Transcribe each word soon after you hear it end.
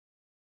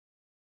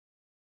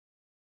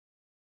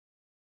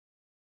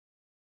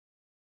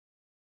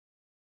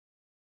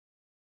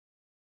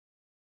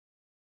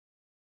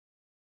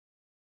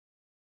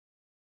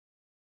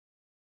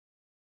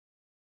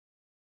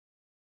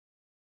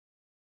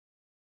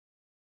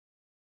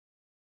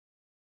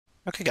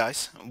Okay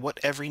guys, what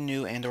every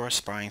new and or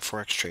aspiring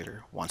Forex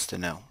trader wants to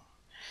know.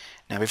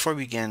 Now before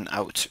we begin,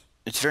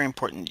 it's very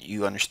important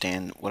you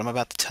understand what I'm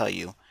about to tell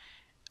you.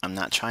 I'm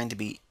not trying to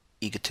be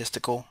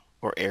egotistical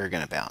or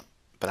arrogant about,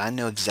 but I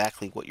know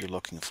exactly what you're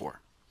looking for.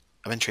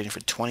 I've been trading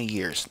for 20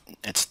 years.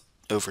 It's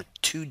over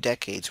 2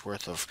 decades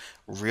worth of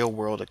real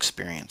world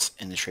experience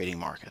in the trading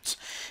markets,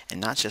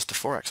 and not just the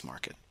Forex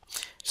market.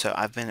 So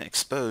I've been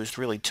exposed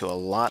really to a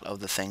lot of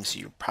the things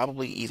you're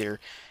probably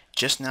either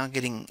just now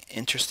getting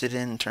interested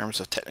in terms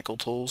of technical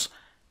tools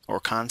or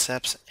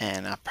concepts,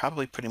 and I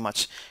probably pretty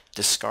much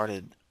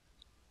discarded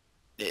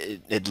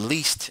at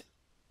least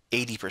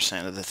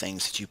 80% of the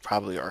things that you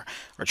probably are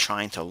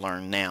trying to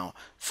learn now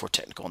for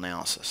technical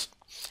analysis.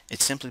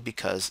 It's simply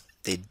because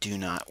they do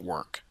not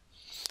work.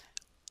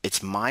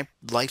 It's my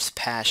life's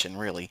passion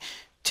really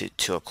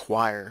to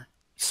acquire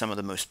some of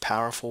the most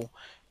powerful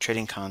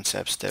trading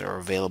concepts that are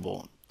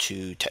available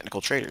to technical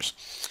traders.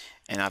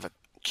 And I've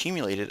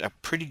accumulated a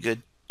pretty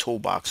good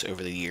toolbox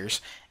over the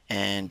years,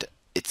 and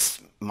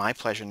it's my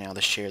pleasure now to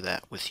share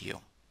that with you.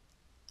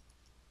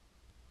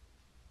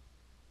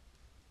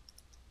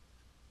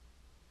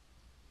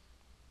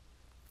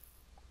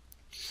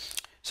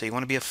 So you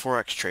want to be a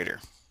Forex trader?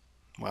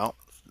 Well,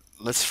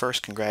 let's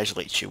first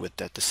congratulate you with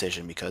that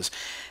decision because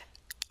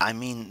I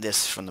mean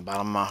this from the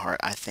bottom of my heart.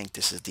 I think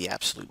this is the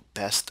absolute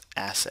best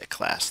asset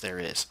class there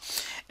is.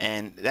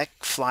 And that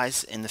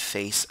flies in the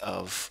face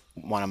of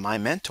one of my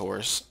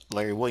mentors,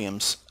 Larry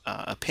Williams'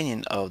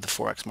 opinion of the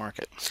Forex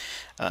market.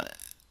 Uh,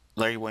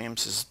 Larry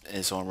Williams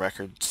is on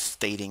record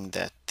stating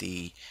that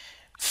the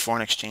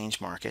foreign exchange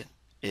market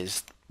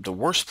is the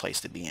worst place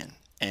to be in.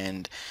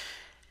 And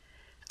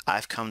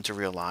I've come to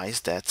realize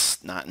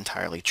that's not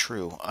entirely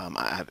true.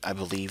 I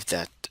believe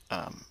that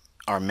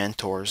our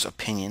mentors'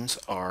 opinions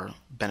are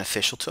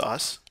beneficial to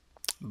us,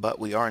 but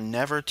we are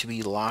never to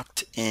be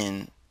locked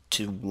in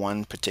to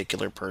one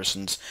particular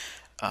person's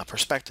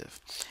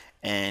perspective.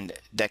 And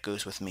that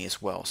goes with me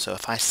as well. So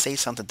if I say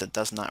something that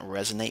does not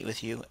resonate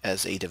with you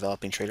as a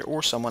developing trader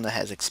or someone that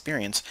has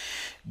experience,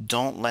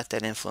 don't let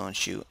that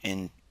influence you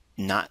in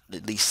not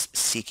at least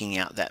seeking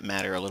out that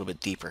matter a little bit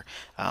deeper.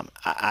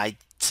 I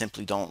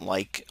simply don't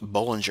like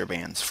Bollinger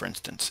Bands, for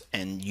instance,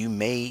 and you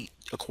may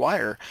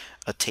acquire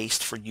a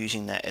taste for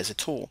using that as a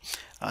tool.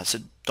 So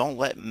don't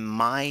let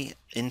my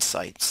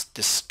insights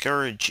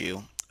discourage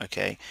you,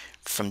 okay,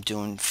 from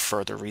doing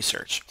further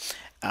research.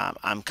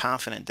 I'm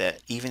confident that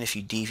even if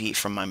you deviate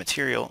from my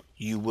material,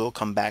 you will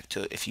come back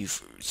to it if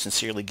you've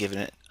sincerely given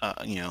it,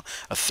 a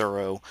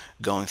thorough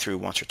going through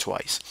once or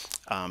twice.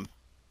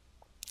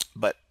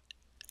 But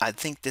I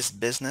think this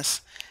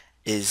business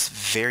is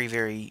very,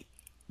 very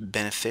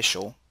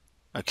beneficial,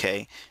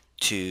 okay,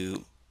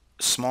 to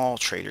small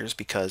traders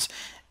because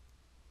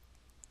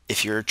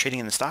if you're trading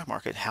in the stock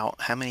market, how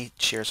many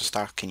shares of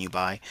stock can you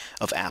buy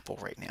of Apple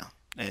right now?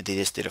 They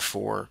just did a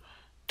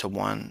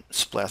 4-to-1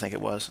 split, I think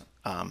it was.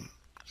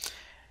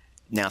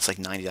 Now it's like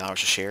 $90 a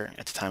share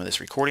at the time of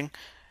this recording.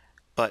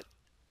 But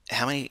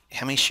how many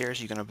shares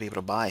are you going to be able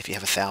to buy if you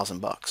have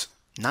 $1,000?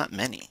 Not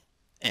many.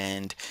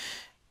 And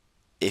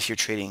if you're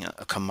trading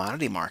a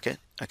commodity market,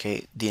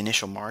 okay, the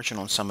initial margin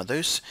on some of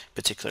those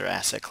particular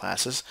asset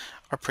classes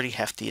are pretty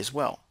hefty as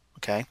well.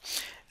 Okay,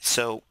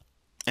 so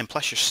and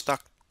plus you're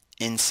stuck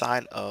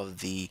inside of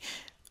the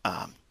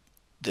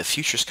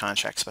futures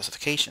contract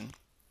specification.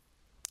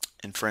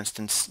 And for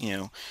instance,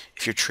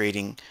 if you're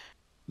trading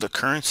the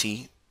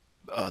currency,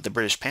 the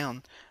British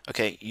pound,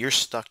 okay, you're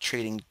stuck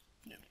trading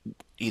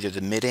either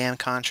the mid-am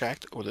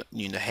contract or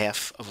the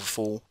half of a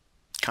full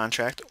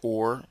contract,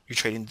 or you're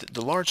trading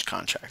the large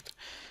contract.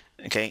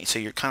 Okay, so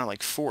you're kind of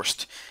like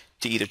forced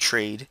to either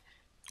trade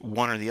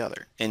one or the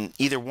other, and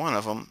either one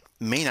of them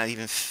may not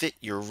even fit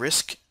your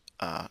risk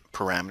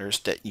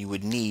parameters that you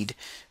would need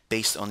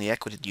based on the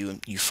equity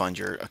you fund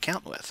your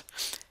account with.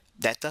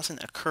 That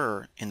doesn't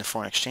occur in the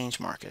foreign exchange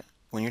market.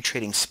 When you're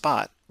trading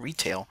spot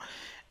retail,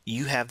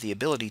 you have the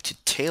ability to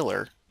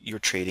tailor your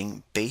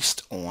trading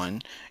based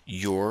on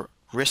your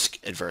risk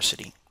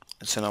adversity.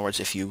 So in other words,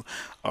 if you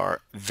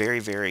are very,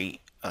 very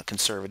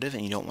conservative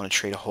and you don't want to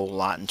trade a whole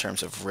lot in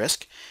terms of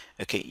risk,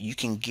 okay, you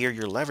can gear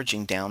your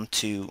leveraging down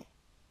to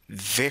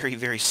very,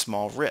 very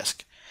small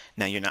risk.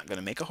 Now you're not going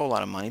to make a whole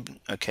lot of money,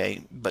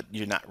 okay, but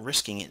you're not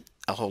risking it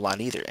a whole lot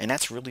either. And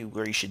that's really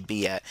where you should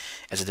be at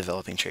as a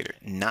developing trader,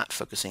 not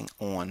focusing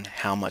on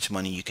how much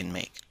money you can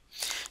make.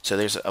 So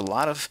there's a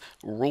lot of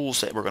rules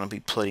that we're going to be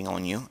putting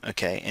on you,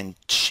 okay, and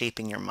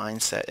shaping your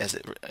mindset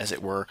as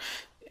it were,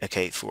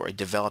 okay, for a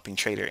developing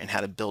trader and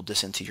how to build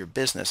this into your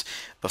business.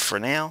 But for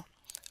now,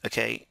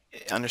 okay,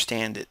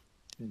 understand that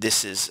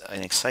this is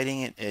an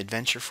exciting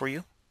adventure for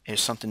you.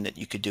 It's something that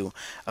you could do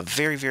a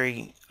very,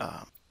 very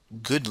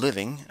good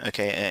living,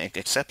 okay,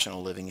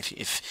 exceptional living if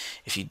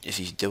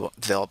you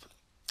develop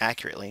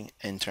accurately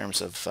in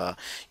terms of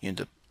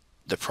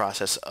the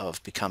process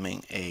of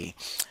becoming a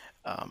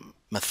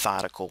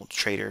methodical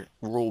trader,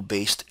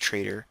 rule-based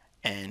trader,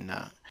 and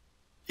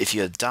if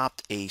you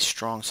adopt a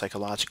strong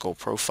psychological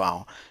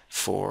profile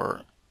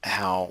for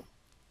how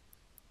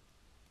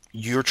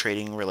your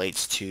trading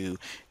relates to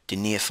the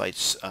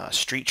neophytes,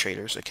 street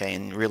traders, okay?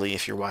 And really,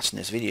 if you're watching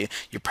this video,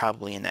 you're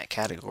probably in that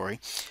category.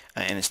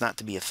 And it's not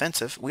to be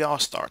offensive. We all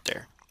start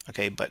there,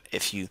 okay? But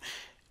if you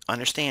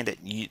understand that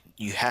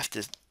you have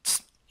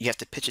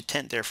to pitch a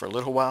tent there for a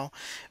little while,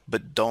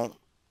 but don't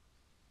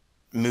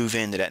move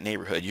into that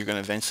neighborhood. You're going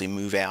to eventually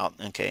move out,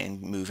 okay,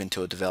 and move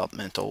into a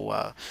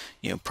developmental,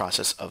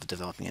 process of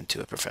developing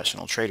into a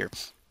professional trader.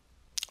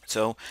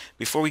 So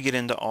before we get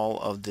into all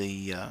of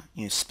the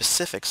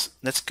specifics,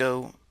 let's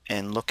go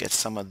and look at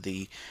some of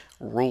the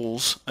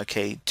rules,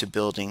 okay, to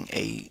building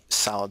a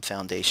solid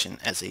foundation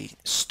as a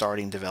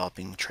starting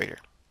developing trader.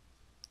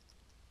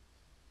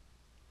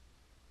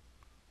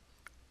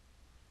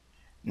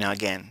 Now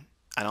again,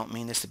 I don't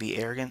mean this to be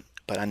arrogant,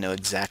 but I know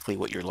exactly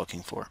what you're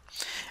looking for.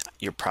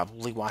 You're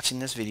probably watching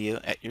this video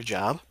at your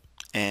job,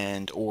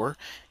 and or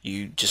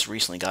you just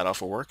recently got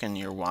off of work and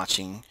you're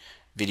watching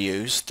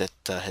videos that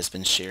has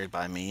been shared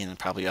by me and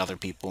probably other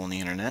people on the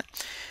internet,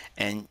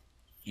 and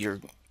you're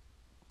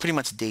pretty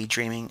much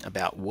daydreaming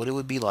about what it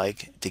would be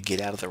like to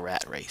get out of the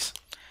rat race.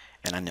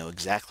 And I know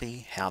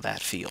exactly how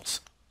that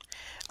feels.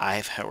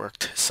 I've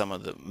worked some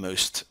of the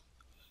most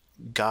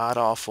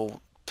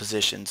god-awful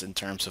positions in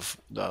terms of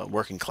the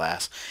working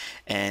class,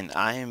 and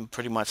I am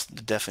pretty much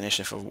the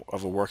definition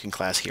of a working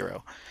class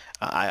hero.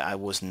 I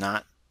was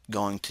not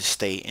going to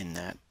stay in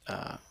that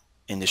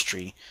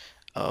industry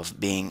of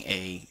being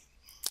a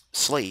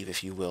slave,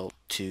 if you will,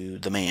 to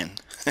the man.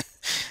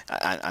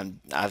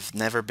 I've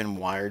never been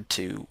wired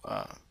to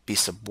be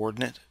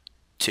subordinate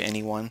to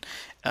anyone,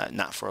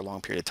 not for a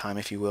long period of time,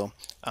 if you will.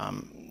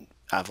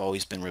 I've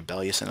always been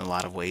rebellious in a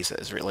lot of ways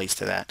as it relates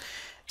to that.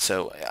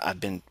 So I've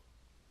been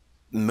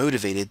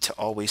motivated to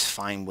always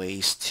find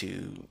ways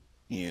to,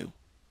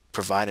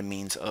 provide a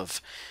means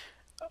of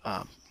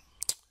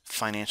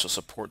financial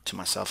support to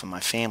myself and my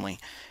family,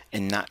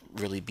 and not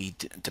really be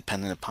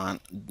dependent upon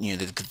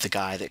the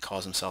guy that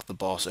calls himself the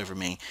boss over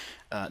me,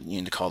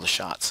 to call the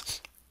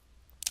shots.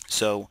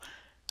 So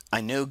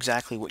I know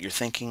exactly what you're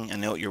thinking. I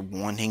know what you're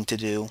wanting to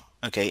do.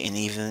 Okay, and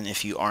even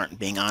if you aren't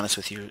being honest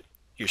with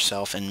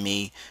yourself and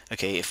me,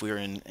 okay, if we were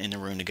in a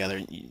room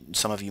together,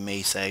 some of you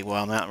may say,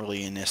 well, I'm not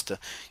really in this to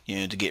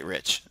to get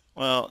rich.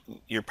 Well,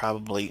 you're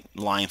probably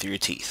lying through your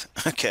teeth.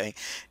 Okay,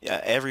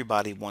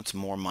 everybody wants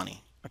more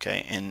money.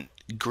 Okay, and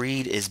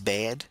greed is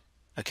bad.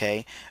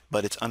 Okay,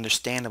 but it's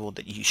understandable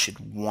that you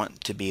should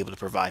want to be able to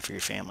provide for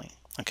your family.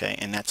 Okay,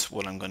 and that's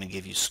what I'm going to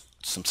give you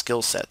some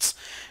skill sets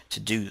to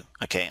do.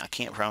 Okay, I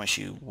can't promise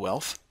you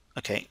wealth.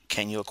 Okay,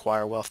 can you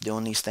acquire wealth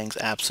doing these things?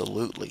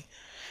 Absolutely.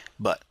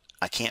 But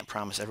I can't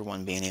promise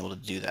everyone being able to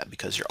do that,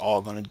 because you're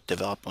all going to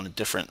develop on a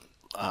different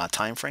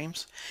time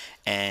frames,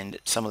 and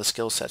some of the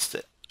skill sets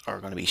that are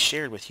going to be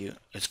shared with you,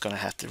 it's going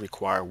to have to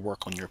require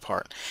work on your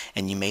part,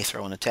 and you may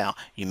throw in the towel.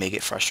 You may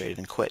get frustrated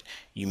and quit.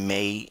 You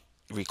may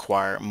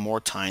require more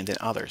time than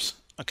others.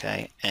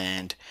 Okay,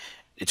 and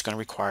it's going to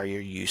require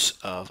your use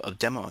of a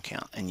demo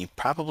account, and you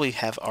probably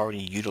have already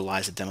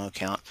utilized a demo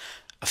account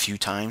a few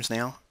times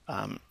now.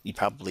 You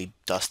probably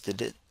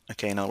dusted it.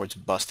 Okay, in other words,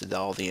 busted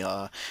all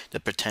the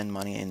pretend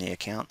money in the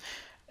account,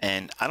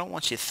 and I don't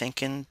want you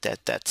thinking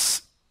that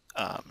that's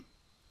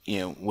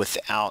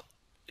without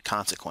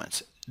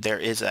consequence. There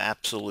is an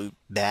absolute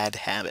bad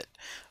habit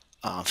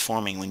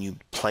forming when you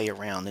play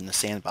around in the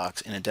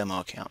sandbox in a demo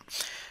account.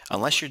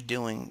 Unless you're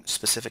doing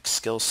specific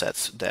skill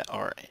sets that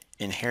are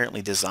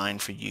inherently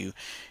designed for you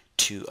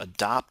to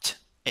adopt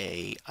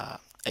a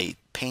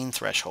pain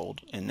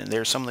threshold, and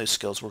there are some of those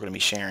skills we're going to be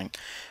sharing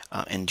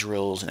in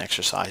drills and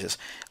exercises.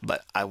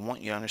 But I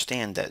want you to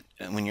understand that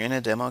when you're in a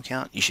demo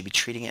account, you should be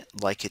treating it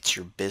like it's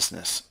your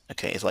business.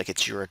 Okay, it's like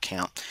it's your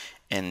account.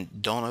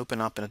 And don't open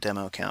up in a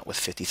demo account with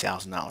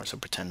 $50,000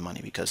 of pretend money,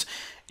 because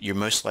you're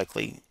most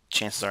likely,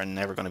 chances are,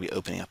 never going to be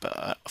opening up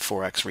a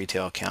Forex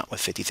retail account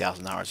with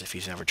 $50,000 if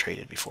you've never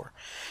traded before.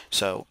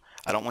 So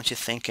I don't want you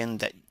thinking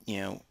that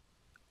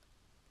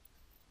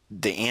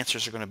the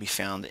answers are going to be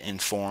found in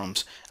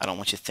forums. I don't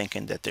want you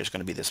thinking that there's going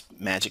to be this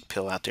magic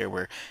pill out there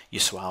where you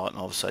swallow it and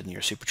all of a sudden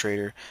you're a super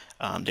trader.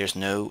 There's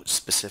no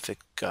specific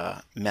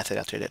method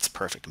out there that's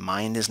perfect.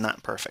 Mine is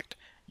not perfect.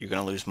 You're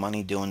going to lose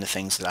money doing the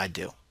things that I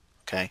do.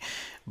 Okay,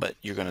 but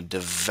you're going to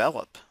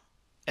develop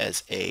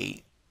as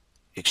a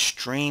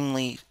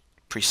extremely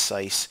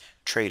precise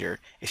trader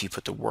if you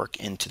put the work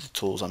into the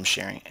tools I'm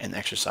sharing and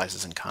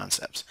exercises and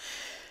concepts.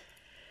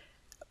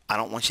 I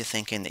don't want you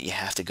thinking that you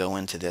have to go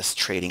into this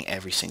trading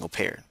every single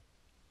pair.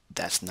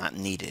 That's not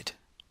needed.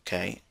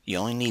 Okay, you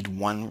only need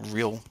one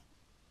real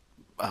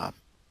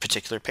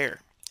particular pair.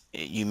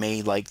 You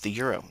may like the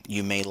euro.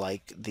 You may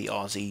like the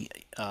Aussie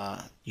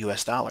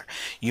US dollar.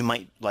 You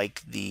might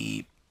like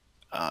the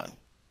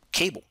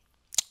cable.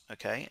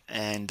 Okay,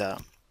 and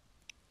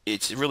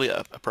it's really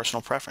a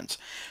personal preference.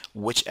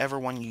 Whichever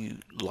one you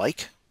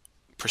like,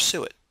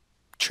 pursue it.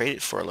 Trade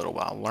it for a little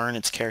while. Learn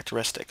its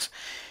characteristics.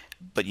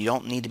 But you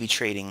don't need to be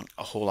trading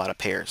a whole lot of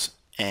pairs.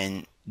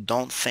 And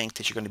don't think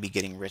that you're going to be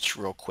getting rich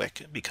real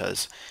quick,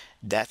 because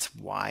that's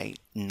why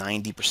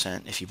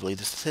 90%, if you believe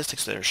the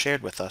statistics that are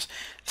shared with us,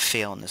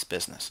 fail in this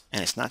business.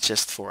 And it's not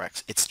just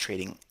Forex. It's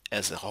trading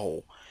as a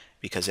whole,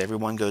 because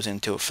everyone goes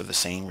into it for the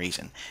same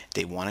reason.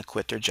 They want to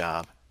quit their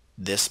job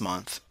this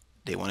month.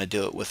 They want to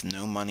do it with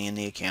no money in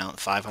the account,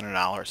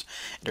 $500.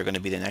 They're going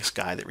to be the next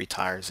guy that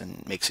retires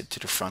and makes it to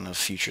the front of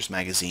Futures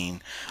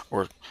magazine,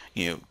 or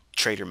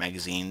Trader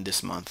magazine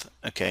this month,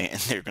 okay? And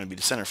they're going to be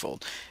the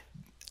centerfold.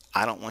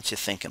 I don't want you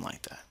thinking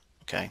like that,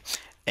 okay?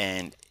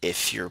 And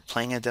if you're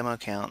playing a demo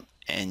account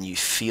and you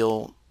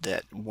feel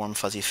that warm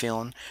fuzzy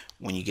feeling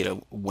when you get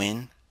a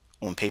win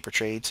on paper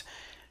trades,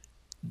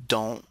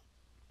 don't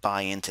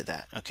buy into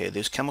that. Okay,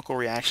 those chemical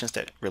reactions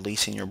that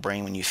release in your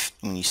brain when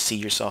you see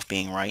yourself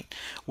being right,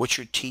 what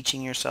you're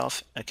teaching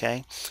yourself,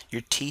 okay,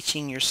 you're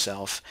teaching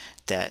yourself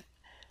that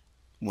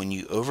when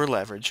you over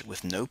leverage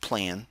with no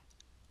plan,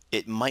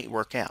 it might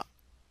work out.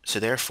 So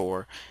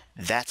therefore,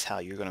 that's how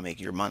you're going to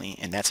make your money,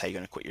 and that's how you're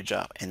going to quit your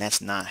job. And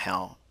that's not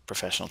how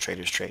professional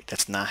traders trade.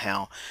 That's not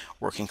how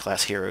working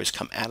class heroes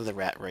come out of the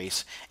rat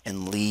race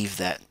and leave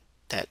that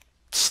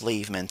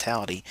slave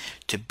mentality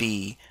to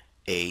be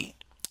a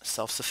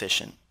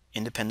self-sufficient,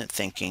 independent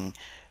thinking,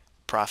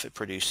 profit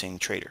producing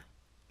trader.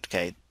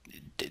 Okay,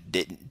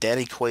 that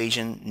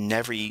equation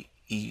never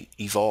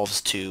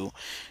evolves to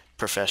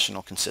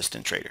professional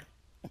consistent trader.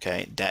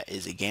 Okay, that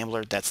is a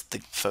gambler. That's the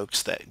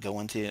folks that go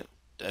into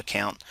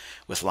account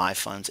with live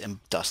funds and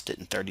dust it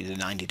in 30 to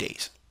 90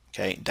 days.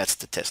 Okay, that's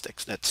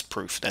statistics, that's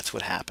proof, that's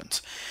what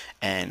happens,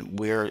 and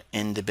we're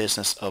in the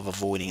business of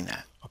avoiding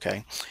that.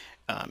 Okay,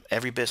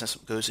 every business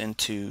goes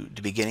into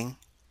the beginning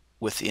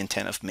with the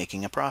intent of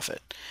making a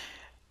profit.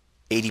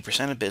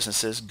 80% of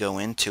businesses go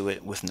into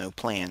it with no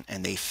plan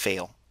and they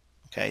fail.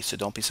 Okay, so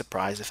don't be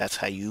surprised if that's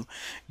how you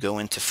go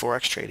into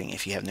Forex trading.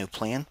 If you have no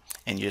plan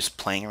and you're just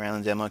playing around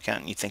in the demo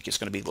account and you think it's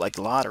going to be like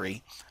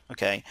lottery,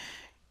 okay,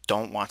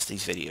 don't watch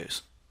these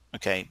videos,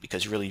 okay,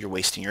 because really you're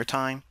wasting your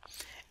time,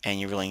 and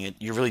you're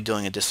really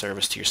doing a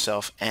disservice to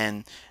yourself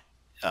and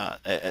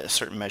a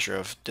certain measure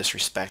of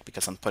disrespect,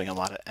 because I'm putting a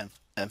lot of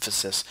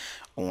emphasis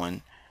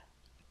on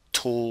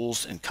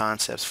tools and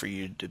concepts for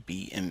you to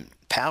be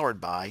empowered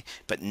by,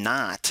 but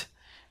not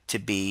to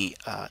be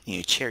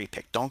cherry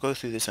picked. Don't go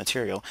through this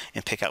material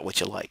and pick out what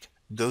you like.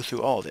 Go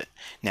through all of it.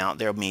 Now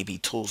there may be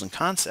tools and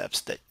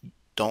concepts that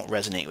don't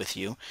resonate with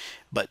you,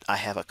 but I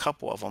have a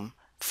couple of them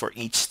for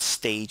each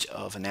stage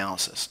of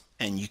analysis,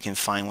 and you can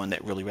find one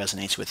that really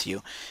resonates with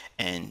you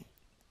and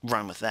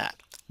run with that.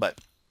 But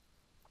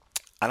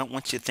I don't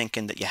want you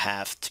thinking that you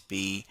have to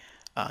be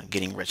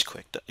getting rich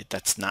quick.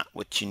 That's not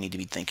what you need to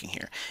be thinking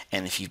here.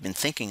 And if you've been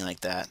thinking like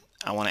that,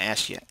 I want to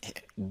ask you,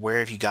 where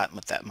have you gotten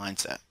with that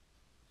mindset?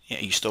 Are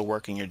you still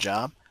working your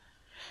job?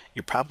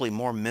 You're probably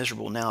more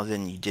miserable now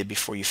than you did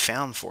before you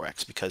found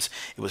Forex, because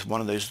it was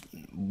one of those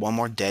one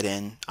more dead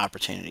end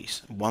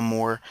opportunities, one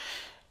more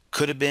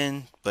could have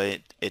been,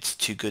 but it's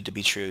too good to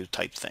be true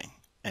type thing.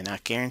 And I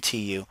guarantee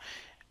you,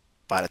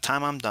 by the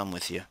time I'm done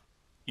with you,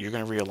 you're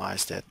going to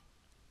realize that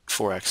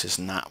Forex is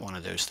not one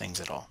of those things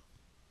at all.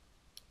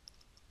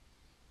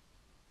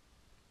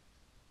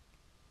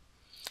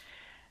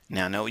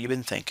 Now, I know what you've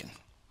been thinking,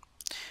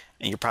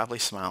 and you're probably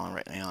smiling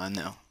right now, I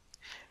know.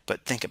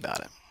 But think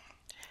about it.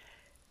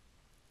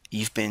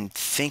 You've been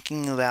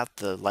thinking about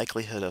the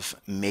likelihood of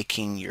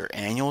making your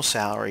annual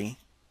salary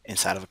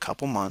inside of a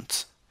couple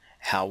months,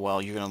 how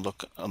well you're going to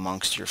look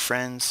amongst your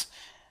friends,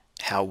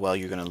 how well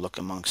you're going to look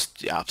amongst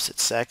the opposite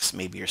sex.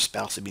 Maybe your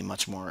spouse would be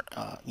much more,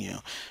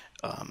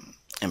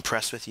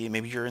 impressed with you.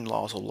 Maybe your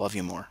in-laws will love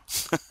you more.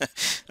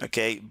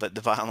 Okay, but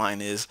the bottom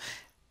line is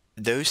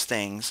those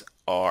things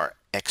are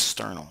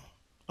external.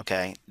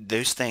 Okay,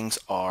 those things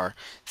are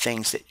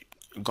things that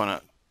are going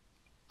to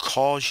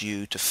cause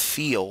you to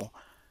feel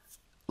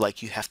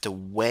like you have to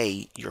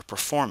weigh your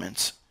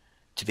performance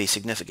to be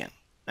significant.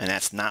 And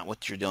that's not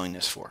what you're doing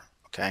this for.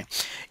 Okay,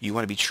 you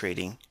want to be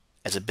trading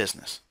as a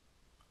business.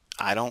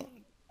 I don't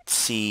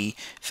see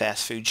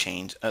fast food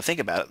chains. Think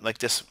about it like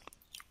this: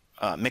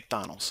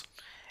 McDonald's.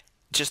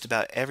 Just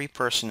about every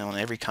person on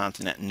every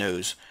continent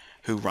knows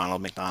who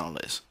Ronald McDonald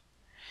is.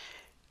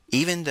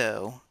 Even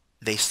though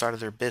they started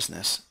their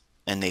business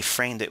and they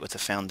framed it with the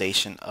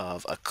foundation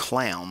of a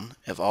clown,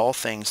 of all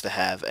things to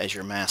have as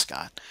your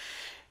mascot,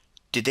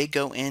 did they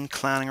go in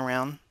clowning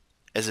around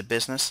as a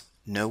business?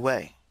 No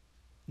way.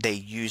 They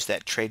use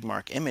that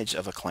trademark image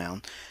of a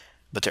clown,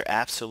 but they're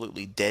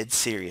absolutely dead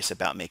serious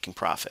about making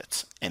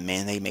profits. And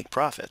man, they make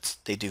profits.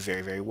 They do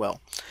very, very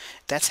well.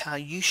 That's how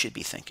you should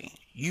be thinking.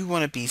 You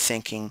want to be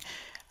thinking,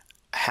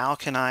 how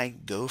can I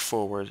go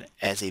forward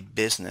as a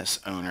business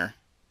owner,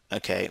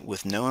 okay,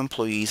 with no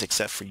employees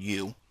except for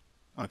you,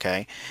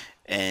 okay?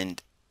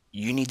 And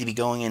you need to be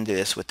going into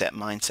this with that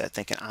mindset,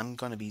 thinking, I'm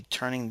going to be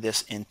turning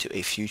this into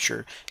a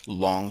future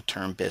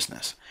long-term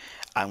business.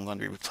 I'm going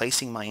to be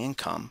replacing my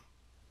income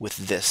with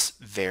this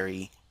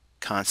very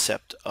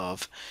concept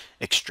of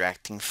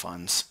extracting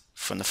funds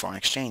from the foreign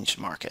exchange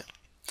market.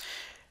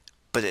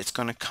 But it's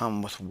going to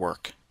come with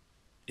work.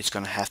 It's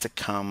going to have to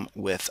come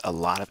with a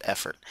lot of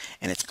effort,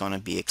 and it's going to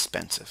be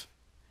expensive.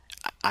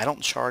 I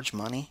don't charge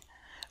money,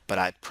 but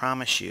I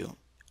promise you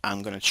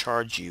I'm going to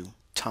charge you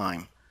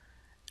time,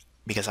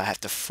 because I have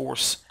to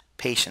force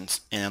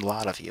patience in a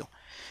lot of you.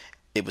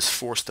 It was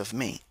forced of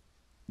me.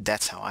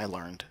 That's how I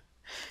learned.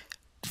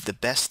 The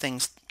best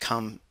things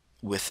come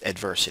with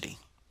adversity.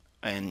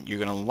 And you're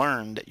going to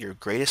learn that your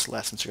greatest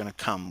lessons are going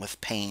to come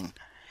with pain.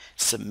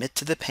 Submit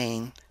to the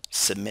pain,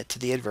 submit to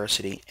the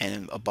adversity,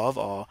 and above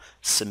all,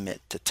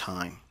 submit to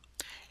time.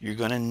 You're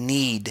going to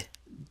need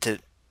to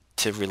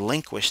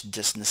relinquish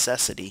this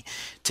necessity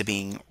to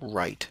being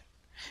right.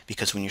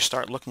 Because when you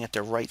start looking at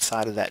the right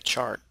side of that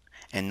chart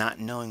and not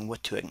knowing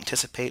what to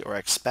anticipate or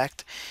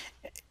expect,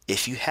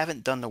 if you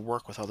haven't done the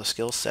work with all the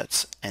skill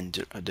sets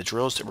and the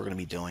drills that we're going to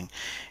be doing,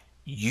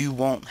 you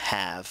won't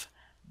have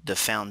the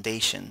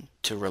foundation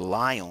to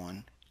rely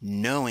on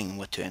knowing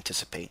what to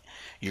anticipate.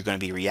 You're going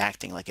to be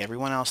reacting like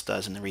everyone else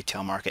does in the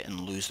retail market and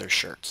lose their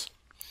shirts.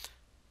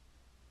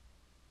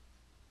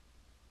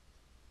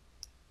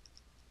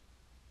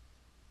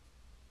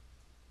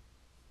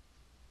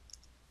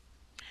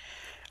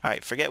 All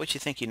right, forget what you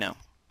think you know.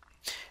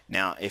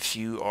 Now, if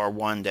you are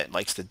one that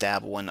likes to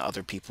dabble in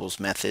other people's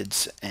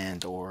methods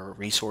and or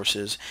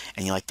resources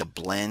and you like to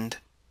blend,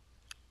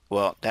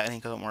 well, that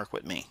ain't gonna work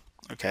with me.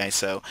 Okay,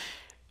 so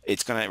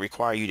it's gonna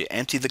require you to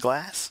empty the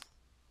glass,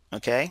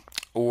 okay,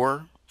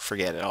 or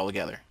forget it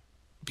altogether.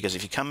 Because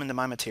if you come into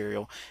my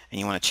material and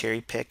you want to cherry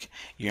pick,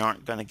 you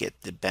aren't going to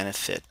get the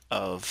benefit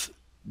of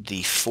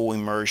the full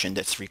immersion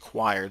that's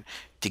required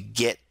to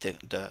get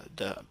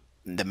the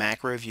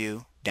macro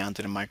view down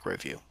to the micro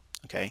view.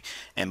 Okay,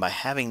 and by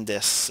having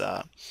this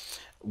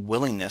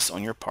willingness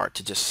on your part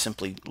to just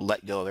simply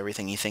let go of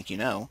everything you think you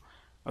know,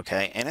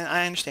 okay, and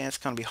I understand it's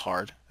going to be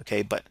hard,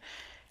 okay, but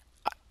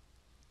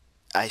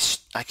I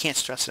can't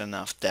stress it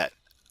enough that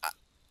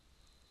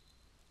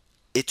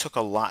it took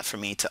a lot for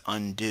me to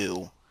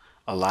undo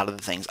a lot of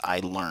the things I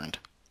learned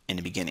in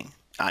the beginning.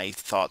 I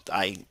thought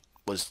I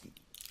was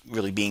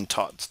really being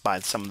taught by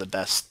some of the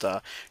best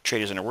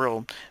traders in the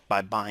world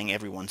by buying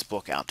everyone's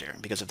book out there.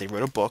 Because if they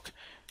wrote a book,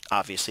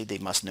 obviously they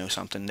must know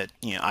something that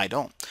I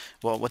don't.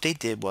 Well, what they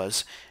did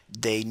was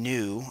they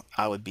knew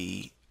I would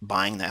be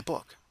buying that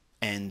book,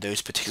 and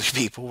those particular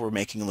people were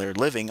making their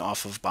living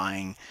off of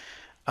buying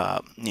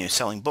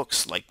selling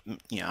books. Like,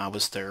 I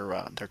was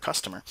their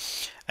customer,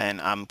 and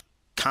I'm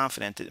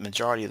confident that the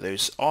majority of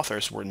those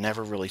authors were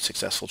never really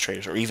successful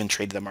traders or even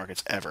traded the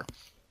markets ever.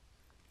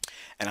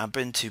 And I've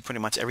been to pretty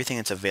much everything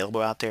that's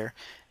available out there,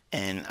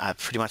 and I've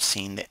pretty much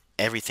seen that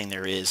everything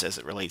there is as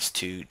it relates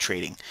to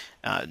trading,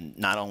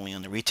 not only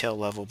on the retail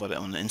level but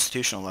on the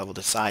institutional level,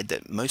 the side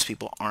that most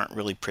people aren't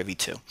really privy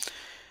to.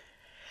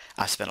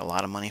 I spent a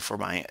lot of money for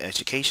my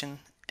education,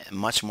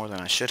 much more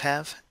than I should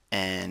have,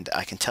 and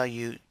I can tell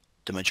you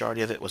the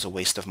majority of it was a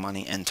waste of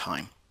money and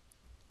time.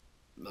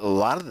 A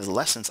lot of the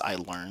lessons I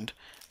learned,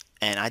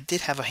 and I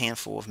did have a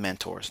handful of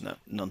mentors. No,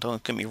 no,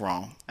 don't get me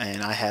wrong.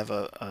 And I have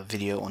a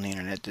video on the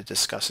internet that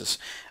discusses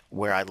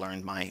where I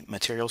learned my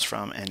materials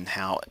from and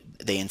how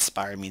they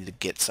inspired me to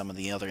get some of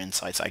the other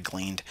insights I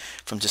gleaned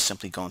from just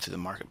simply going through the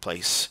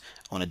marketplace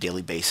on a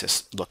daily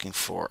basis looking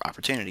for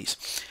opportunities.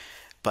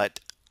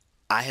 But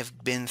I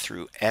have been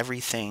through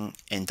everything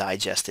and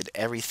digested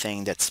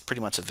everything that's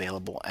pretty much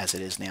available as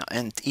it is now.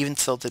 And even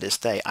still to this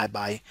day, I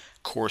buy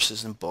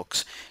courses and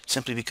books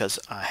simply because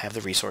I have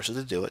the resources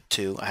to do it.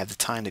 Two, I have the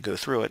time to go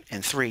through it.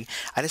 And three,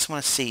 I just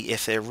want to see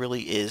if there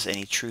really is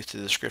any truth to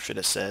the scripture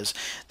that says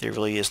there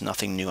really is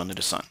nothing new under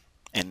the sun.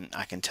 And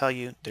I can tell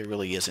you there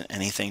really isn't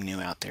anything new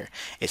out there.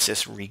 It's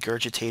just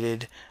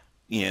regurgitated,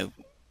 you know,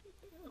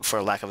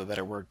 for lack of a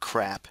better word,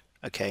 crap,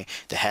 okay,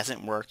 that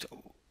hasn't worked,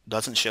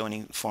 doesn't show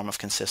any form of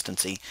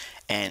consistency,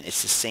 and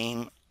it's the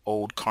same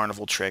old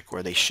carnival trick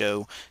where they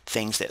show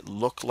things that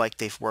look like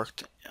they've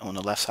worked on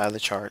the left side of the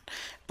chart,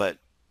 but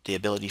the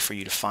ability for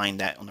you to find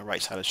that on the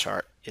right side of the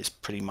chart is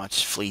pretty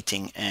much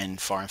fleeting and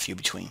far and few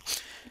between.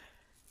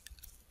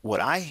 What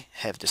I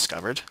have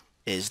discovered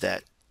is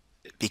that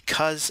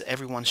because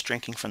everyone's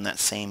drinking from that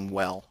same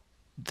well,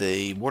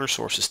 the water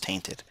source is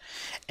tainted.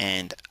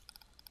 And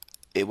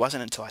it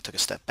wasn't until I took a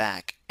step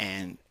back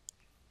and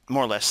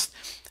more or less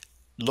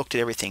looked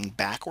at everything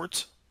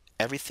backwards,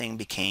 everything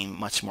became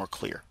much more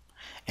clear.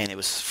 And it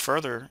was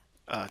further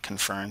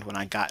confirmed when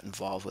I got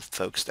involved with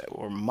folks that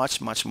were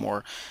much, much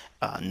more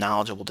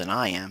knowledgeable than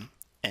I am.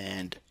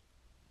 And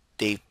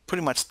they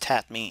pretty much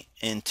tapped me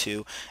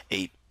into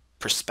a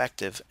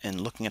perspective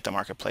in looking at the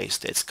marketplace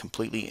that's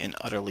completely and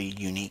utterly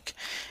unique.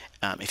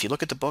 If you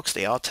look at the books,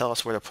 they all tell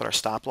us where to put our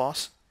stop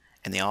loss,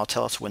 and they all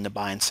tell us when to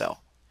buy and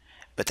sell.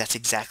 But that's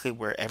exactly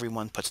where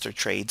everyone puts their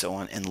trades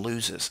on and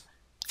loses.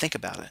 Think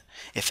about it.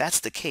 If that's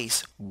the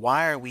case,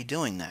 why are we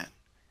doing that?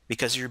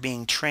 Because you're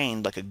being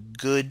trained like a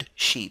good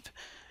sheep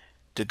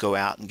to go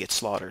out and get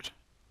slaughtered.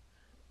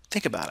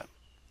 Think about it.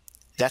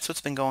 That's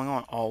what's been going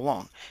on all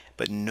along.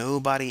 But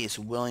nobody is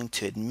willing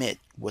to admit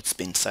what's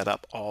been set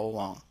up all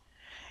along.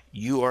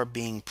 You are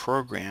being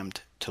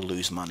programmed to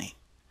lose money.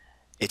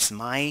 It's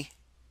my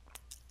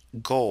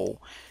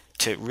goal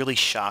to really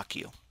shock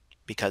you,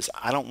 because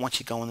I don't want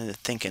you going into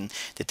thinking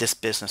that this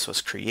business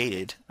was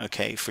created,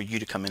 okay, for you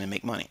to come in and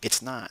make money.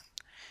 It's not.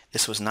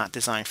 This was not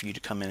designed for you to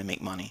come in and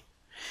make money.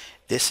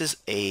 This is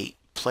a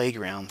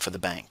playground for the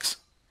banks,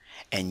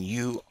 and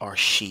you are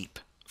sheep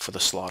for the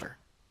slaughter.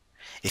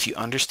 If you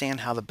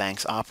understand how the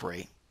banks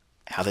operate,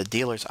 how the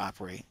dealers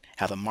operate,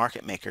 how the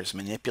market makers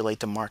manipulate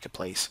the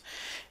marketplace,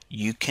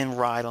 you can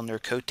ride on their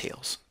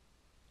coattails.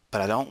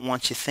 But I don't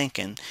want you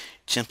thinking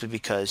simply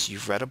because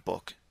you've read a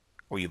book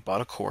or you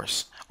bought a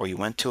course or you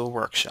went to a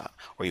workshop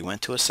or you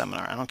went to a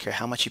seminar. I don't care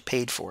how much you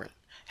paid for it,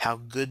 how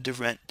good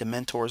the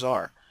mentors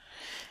are.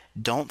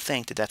 Don't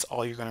think that that's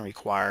all you're going to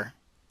require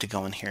to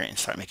go in here and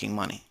start making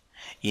money.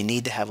 You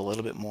need to have a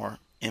little bit more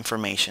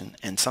information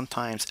and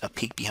sometimes a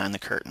peek behind the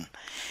curtain.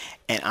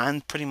 And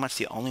I'm pretty much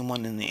the only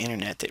one in the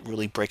internet that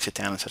really breaks it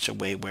down in such a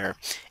way where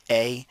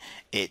A,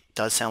 it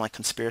does sound like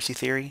conspiracy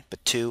theory,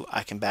 but two,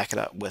 I can back it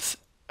up with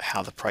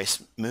how the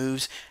price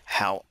moves,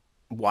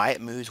 why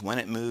it moves, when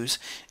it moves,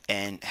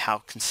 and how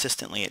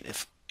consistently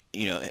it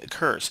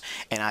occurs.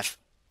 And I've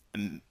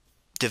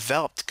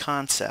developed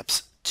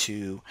concepts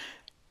to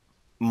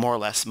more or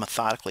less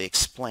methodically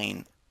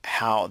explain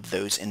how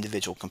those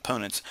individual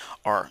components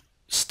are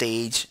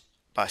stage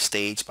by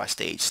stage by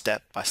stage,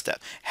 step by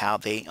step, how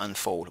they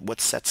unfold, what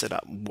sets it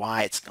up,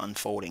 why it's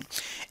unfolding.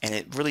 And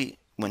it really,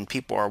 when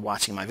people are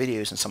watching my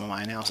videos and some of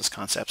my analysis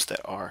concepts that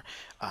are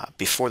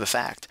before the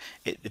fact,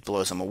 it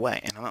blows them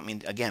away. And I don't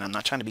mean, again, I'm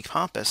not trying to be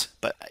pompous,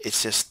 but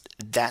it's just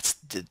that's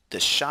the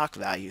shock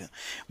value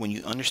when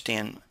you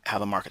understand how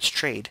the markets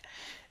trade.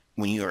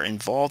 When you are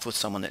involved with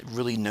someone that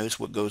really knows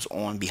what goes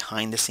on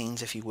behind the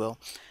scenes, if you will,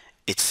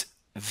 it's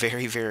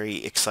very,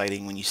 very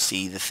exciting when you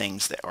see the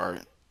things that are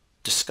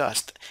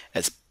discussed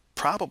as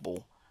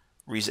probable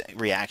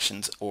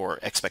reactions or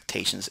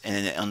expectations, and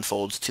then it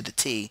unfolds to the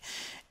T.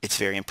 It's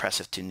very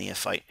impressive to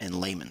neophyte and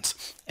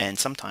layman's, and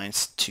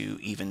sometimes to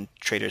even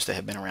traders that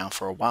have been around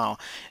for a while.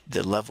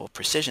 The level of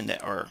precision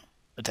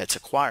that's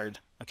acquired,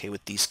 okay,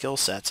 with these skill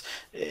sets,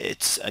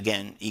 it's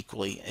again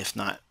equally, if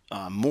not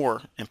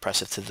more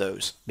impressive to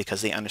those,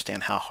 because they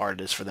understand how hard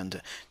it is for them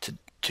to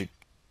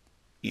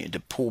to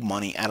pull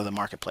money out of the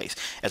marketplace.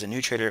 As a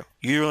new trader,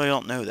 you really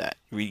don't know that.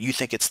 You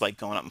think it's like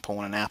going up and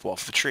pulling an apple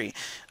off a tree,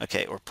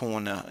 okay, or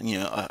pulling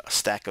a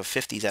stack of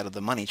 50s out of the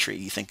money tree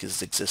you think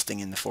is existing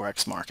in the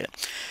Forex market.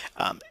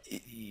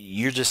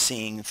 You're just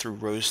seeing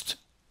through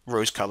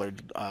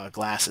rose-colored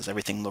glasses.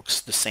 Everything looks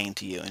the same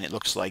to you, and it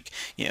looks like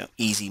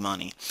easy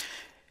money.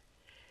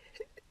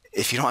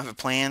 If you don't have a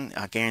plan,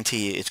 I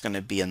guarantee you it's going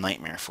to be a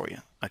nightmare for you.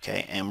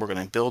 Okay, and we're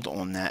going to build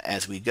on that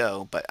as we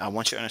go, but I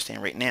want you to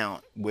understand right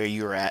now where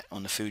you're at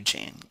on the food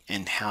chain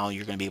and how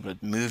you're going to be able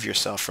to move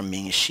yourself from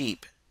being a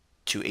sheep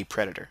to a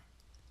predator.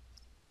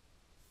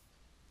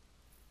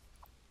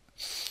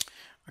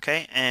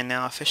 Okay, and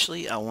now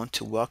officially I want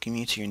to welcome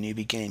you to your new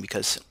beginning,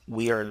 because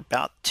we are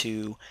about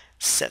to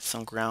set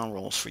some ground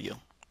rules for you.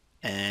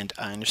 And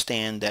I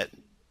understand that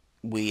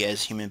we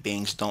as human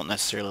beings don't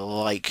necessarily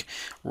like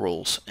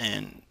rules,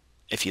 and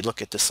if you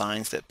look at the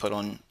signs that put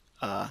on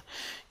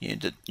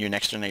your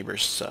next door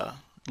neighbor's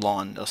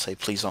lawn, they'll say,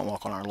 please don't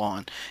walk on our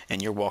lawn,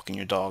 and you're walking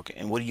your dog,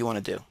 and what do you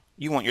want to do?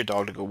 You want your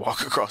dog to go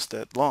walk across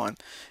that lawn,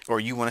 or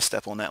you want to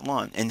step on that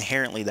lawn.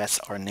 Inherently, that's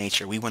our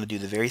nature. We want to do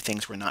the very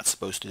things we're not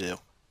supposed to do.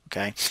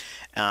 Okay,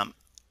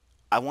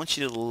 I want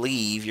you to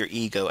leave your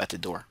ego at the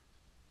door.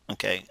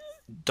 Okay,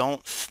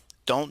 don't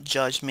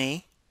judge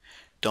me.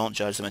 Don't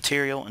judge the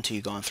material until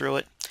you've gone through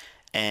it,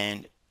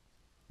 and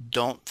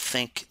don't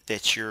think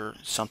that you're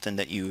something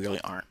that you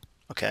really aren't.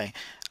 Okay,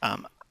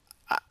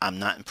 I'm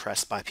not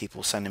impressed by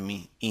people sending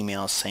me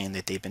emails saying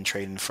that they've been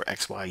trading for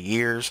XY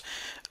years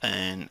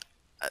and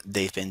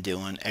they've been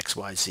doing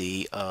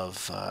XYZ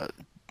of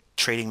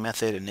trading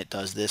method, and it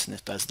does this and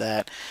it does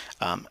that.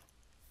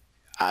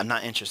 I'm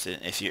not interested.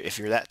 If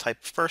you're that type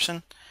of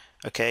person,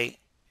 okay,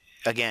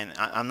 again,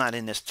 I'm not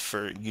in this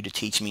for you to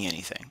teach me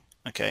anything.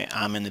 Okay,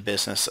 I'm in the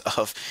business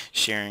of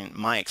sharing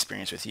my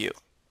experience with you,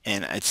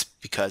 and it's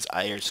because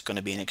there's going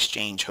to be an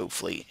exchange,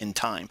 hopefully, in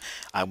time.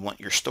 I want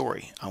your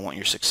story. I want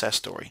your success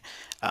story.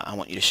 I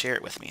want you to share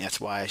it with me.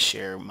 That's why I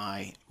share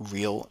my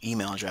real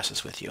email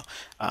addresses with you.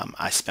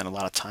 I spend a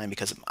lot of time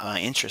because my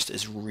interest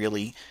is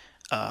really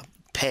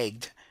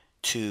pegged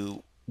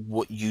to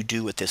what you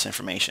do with this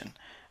information.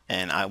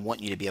 And I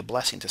want you to be a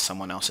blessing to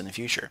someone else in the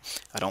future.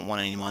 I don't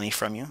want any money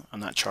from you. I'm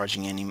not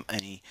charging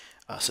any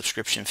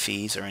subscription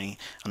fees or any.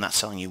 I'm not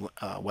selling you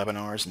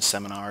webinars and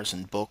seminars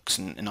and books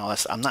and all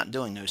that. I'm not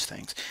doing those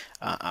things.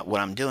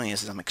 What I'm doing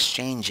is I'm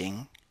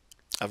exchanging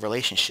a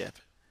relationship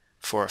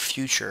for a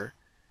future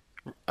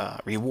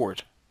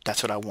reward.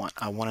 That's what I want.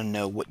 I want to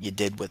know what you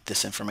did with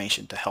this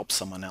information to help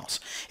someone else.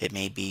 It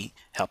may be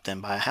help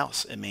them buy a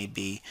house. It may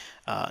be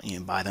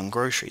buy them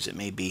groceries. It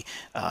may be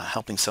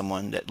helping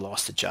someone that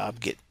lost a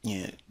job get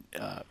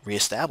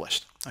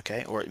reestablished.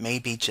 Okay, or it may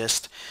be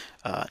just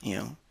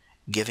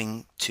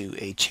giving to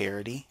a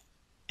charity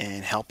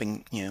and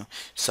helping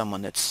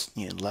someone that's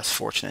less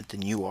fortunate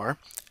than you are.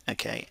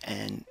 Okay,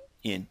 and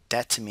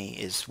that to me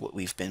is what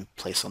we've been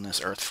placed on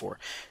this earth for,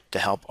 to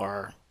help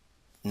our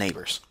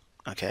neighbors.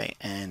 Okay,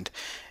 and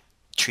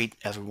treat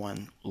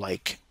everyone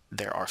like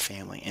they're our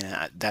family,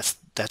 and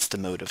that's the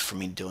motive for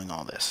me doing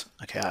all this.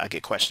 Okay, I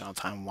get questioned all the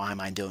time, why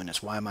am I doing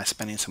this? Why am I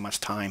spending so much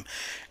time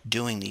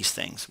doing these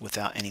things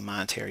without any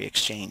monetary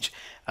exchange?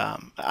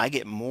 I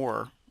get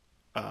more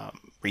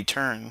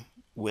return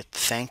with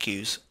thank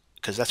yous,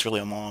 because that's really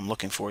all I'm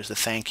looking for, is the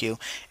thank you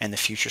and the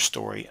future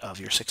story of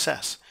your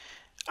success.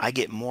 I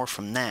get more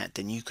from that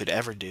than you could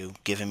ever do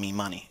giving me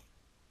money.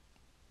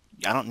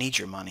 I don't need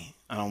your money.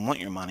 I don't want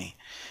your money.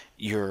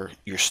 Your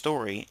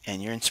story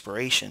and your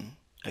inspiration,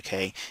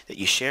 okay, that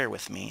you share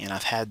with me, and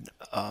I've had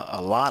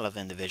a lot of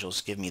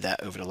individuals give me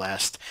that over the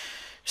last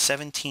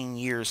 17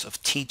 years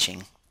of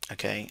teaching.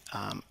 Okay,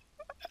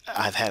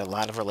 I've had a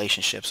lot of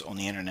relationships on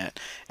the internet,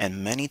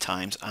 and many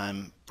times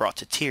I'm brought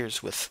to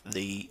tears with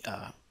the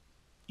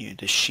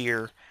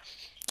sheer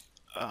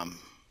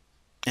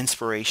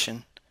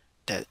inspiration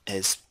that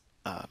has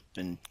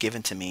been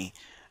given to me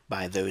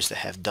by those that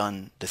have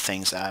done the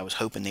things that I was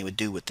hoping they would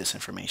do with this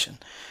information.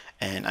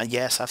 And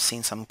yes, I've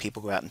seen some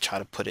people go out and try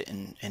to put it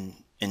in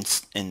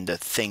the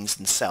things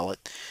and sell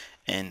it.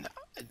 And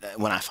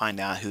when I find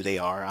out who they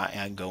are,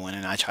 I go in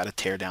and I try to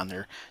tear down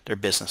their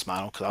business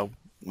model, because I'll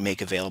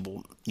make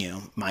available,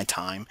 my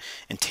time,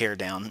 and tear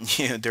down,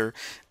 their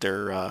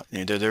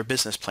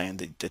business plan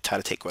to try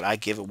to take what I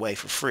give away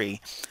for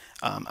free.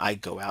 I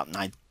go out and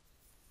I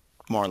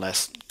more or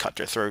less cut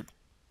their throat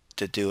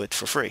to do it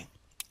for free,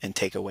 and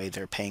take away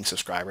their paying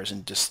subscribers,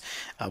 and just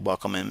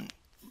welcome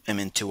them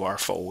into our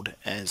fold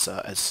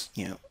as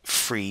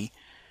free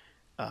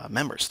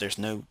members. There's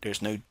no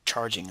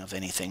charging of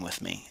anything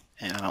with me,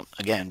 and I don't,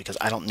 again, because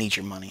I don't need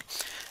your money.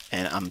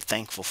 And I'm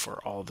thankful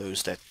for all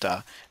those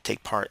that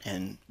take part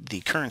in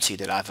the currency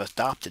that I've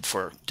adopted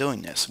for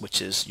doing this,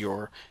 which is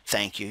your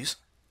thank yous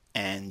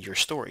and your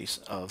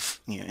stories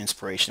of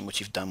inspiration, which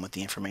you've done with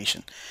the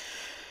information.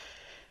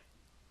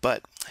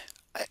 But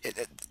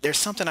there's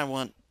something I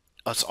want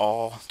us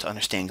all to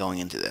understand going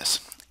into this.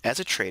 As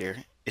a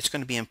trader, it's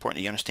going to be important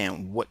that you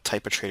understand what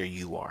type of trader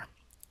you are.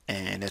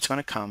 And it's going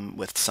to come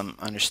with some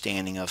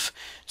understanding of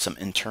some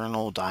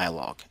internal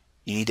dialogue.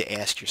 You need to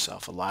ask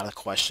yourself a lot of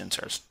questions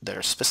that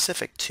are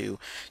specific to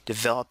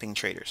developing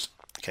traders.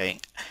 Okay,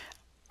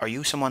 are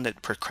you someone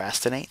that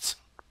procrastinates?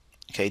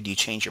 Okay, do you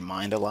change your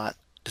mind a lot?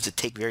 Does it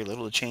take very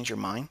little to change your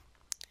mind?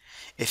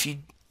 If you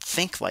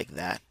think like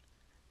that,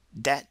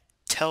 that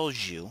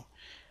tells you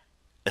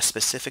a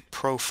specific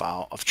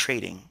profile of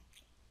trading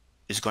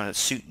is going to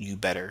suit you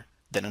better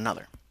than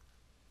another.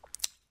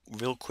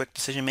 Real quick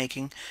decision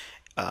making.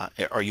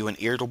 Are you an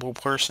irritable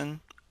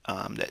person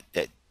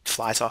that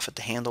flies off at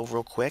the handle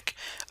real quick?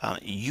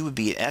 You would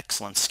be an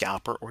excellent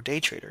scalper or day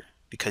trader,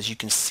 because you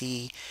can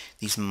see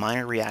these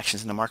minor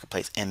reactions in the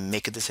marketplace and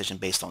make a decision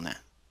based on that.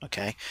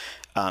 Okay,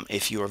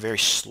 if you are very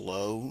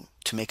slow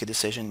to make a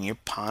decision, you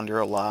ponder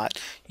a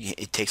lot.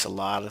 It takes a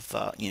lot of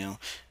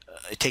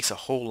it takes a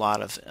whole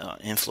lot of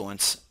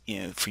influence,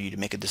 for you to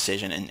make a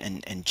decision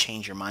and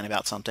change your mind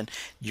about something.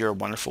 You're a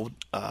wonderful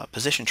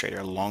position trader,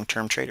 a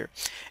long-term trader.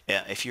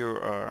 If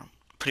you're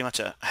pretty much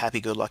a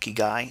happy-go-lucky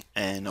guy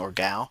or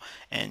gal,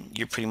 and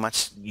you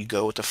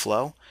go with the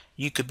flow,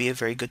 you could be a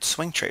very good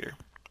swing trader.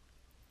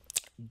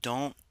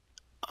 Don't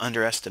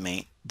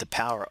underestimate the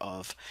power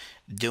of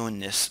doing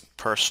this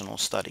personal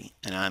study,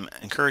 and I'm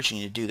encouraging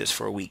you to do this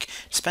for a week.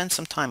 Spend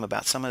some time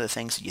about some of the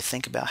things that you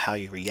think about, how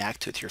you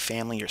react with your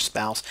family, your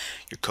spouse,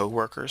 your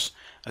coworkers.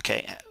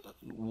 Okay,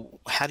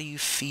 how do you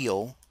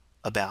feel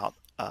about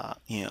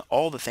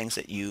all the things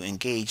that you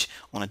engage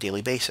on a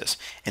daily basis,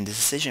 and the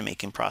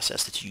decision-making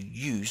process that you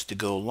use to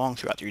go along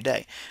throughout your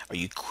day? Are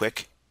you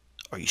quick?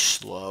 Are you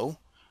slow?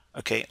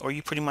 Okay, or are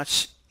you pretty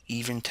much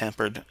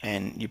even-tempered,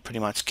 and you pretty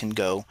much can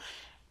go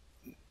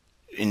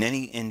in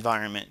any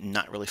environment,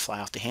 not really fly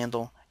off the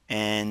handle,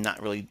 and not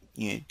really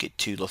get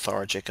too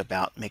lethargic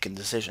about making a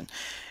decision?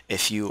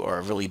 If you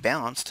are really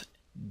balanced,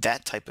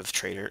 that type of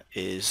trader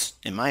is,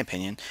 in my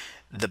opinion,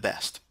 the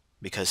best,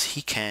 because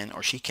he can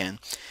or she can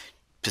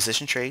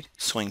position trade,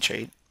 swing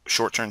trade,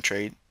 short-term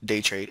trade,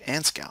 day trade,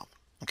 and scalp.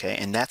 Okay,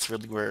 and that's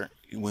really where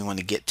we want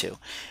to get to.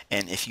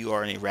 And if you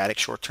are an erratic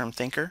short-term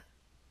thinker,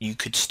 you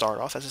could start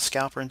off as a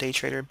scalper and day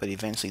trader, but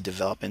eventually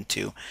develop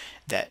into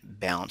that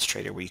balanced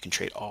trader where you can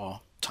trade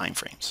all time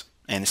frames.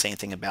 And the same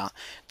thing about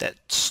that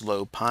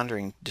slow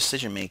pondering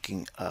decision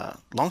making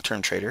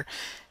long-term trader.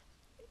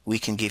 We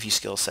can give you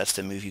skill sets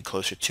to move you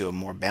closer to a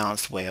more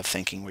balanced way of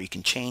thinking, where you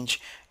can change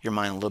your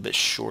mind a little bit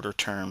shorter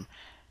term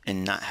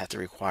and not have to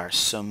require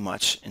so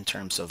much in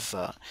terms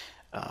of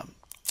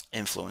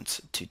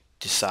influence to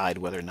decide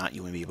whether or not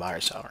you want to be a buyer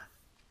or seller.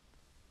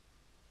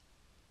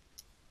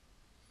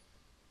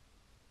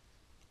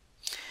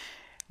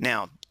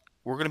 Now,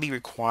 we're going to be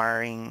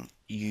requiring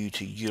you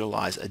to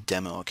utilize a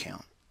demo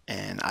account,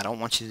 and I don't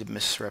want you to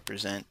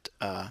misrepresent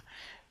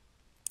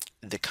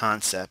the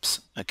concepts,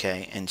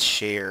 okay, and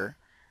share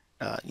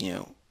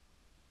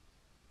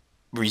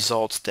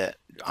results that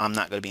I'm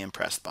not going to be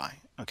impressed by.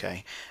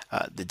 Okay,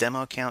 the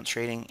demo account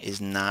trading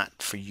is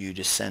not for you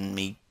to send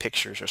me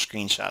pictures or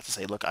screenshots to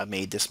say, look, I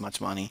made this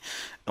much money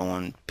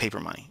on paper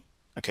money,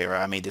 okay, or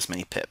I made this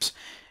many pips.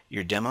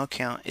 Your demo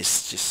account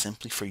is just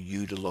simply for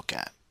you to look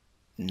at.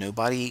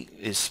 Nobody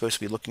is supposed to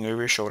be looking over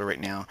your shoulder right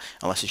now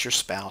unless it's your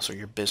spouse or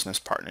your business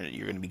partner that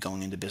you're going to be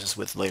going into business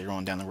with later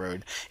on down the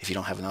road if you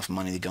don't have enough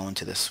money to go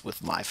into this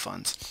with live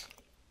funds.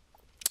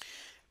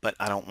 But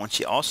I don't want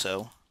you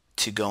also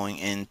to going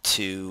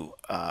into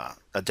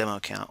a demo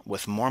account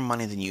with more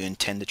money than you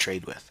intend to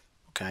trade with.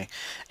 Okay,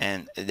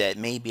 and that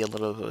may be a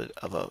little bit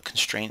of a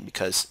constraint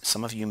because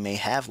some of you may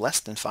have less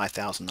than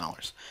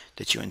 $5,000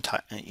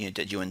 that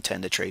that you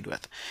intend to trade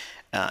with.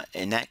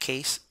 In that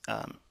case,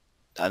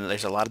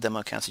 there's a lot of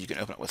demo accounts that you can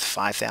open up with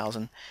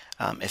 5,000.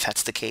 If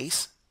that's the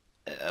case,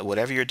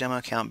 whatever your demo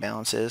account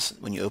balance is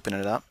when you open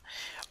it up,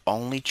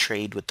 only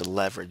trade with the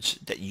leverage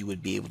that you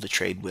would be able to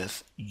trade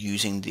with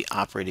using the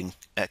operating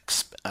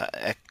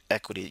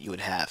equity that you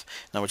would have.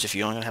 In other words, if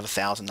you're only going to have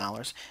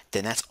 $1,000,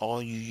 then that's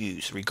all you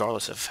use,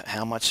 regardless of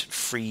how much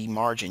free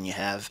margin you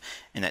have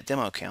in that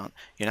demo account.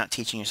 You're not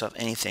teaching yourself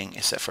anything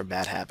except for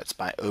bad habits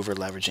by over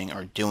leveraging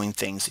or doing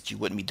things that you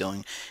wouldn't be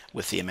doing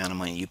with the amount of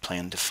money you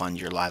plan to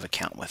fund your live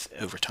account with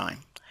over time.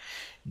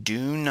 Do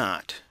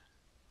not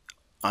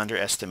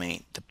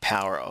underestimate the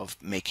power of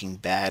making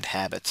bad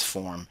habits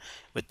form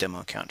with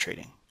demo account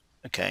trading.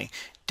 Okay,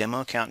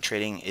 demo account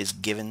trading is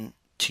given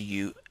to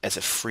you as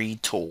a free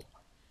tool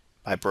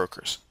by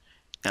brokers.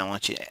 Now I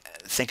want you to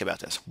think about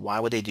this. Why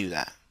would they do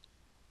that?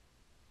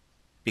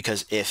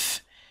 Because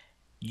if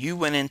you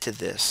went into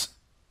this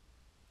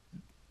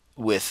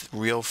with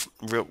real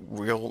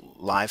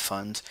live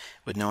funds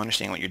with no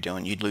understanding what you're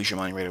doing, you'd lose your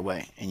money right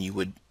away, and you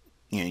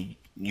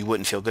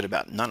wouldn't feel good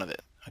about none of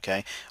it.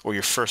 Okay, or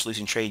your first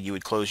losing trade, you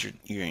would close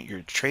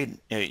your trading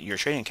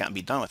account and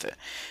be done with it.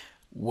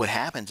 What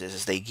happens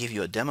is they give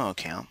you a demo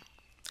account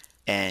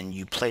and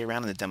you play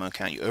around in the demo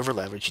account, you over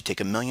leverage, you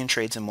take a million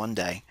trades in one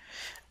day,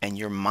 and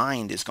your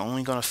mind is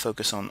only going to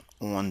focus on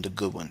the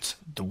good ones,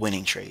 the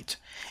winning trades.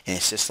 And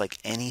it's just like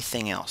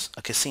anything else,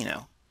 a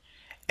casino.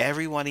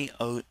 Everyone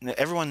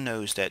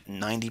knows that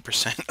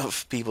 90%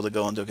 of people that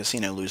go into a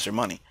casino lose their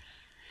money.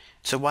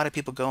 So why do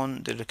people go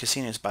into the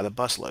casinos by the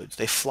busloads?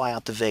 They fly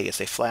out to Vegas,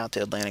 they fly out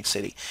to Atlantic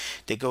City,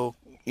 they go,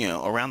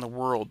 around the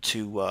world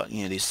to,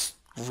 these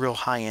real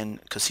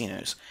high-end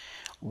casinos.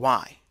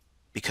 Why?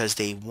 Because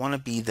they want to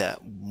be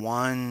that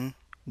one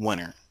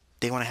winner.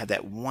 They want to have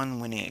that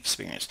one winning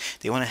experience.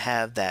 They want to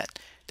have that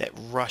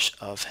rush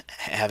of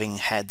having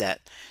had that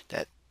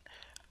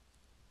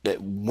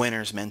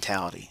winner's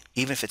mentality,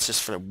 even if it's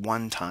just for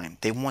one time.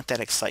 They want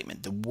that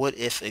excitement, the what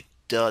if it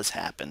does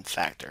happen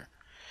factor.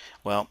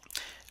 Well,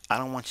 I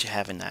don't want you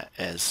having that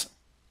as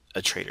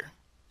a trader,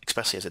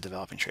 especially as a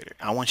developing trader.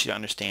 I want you to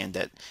understand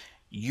that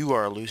you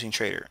are a losing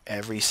trader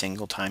every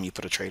single time you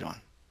put a trade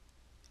on.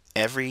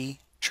 Every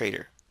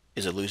trader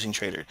is a losing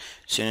trader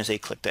as soon as they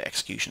click the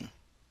execution.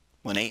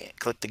 When they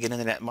click to get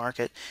into that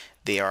market,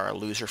 they are a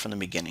loser from the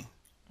beginning.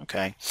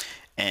 Okay?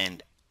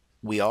 And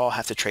we all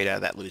have to trade out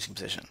of that losing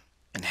position.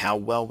 And how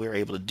well we're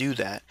able to do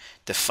that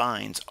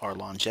defines our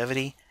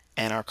longevity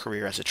and our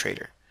career as a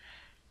trader.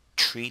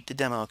 Treat the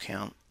demo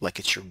account like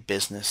it's your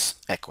business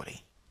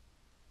equity.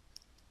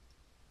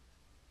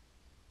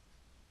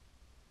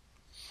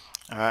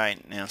 All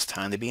right, now it's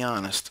time to be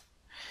honest.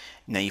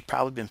 Now you've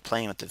probably been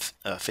playing with the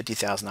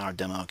 $50,000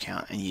 demo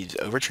account and you've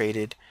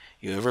overtraded,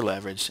 you over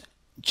leveraged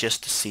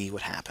just to see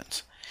what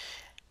happens.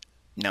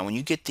 Now when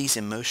you get these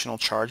emotional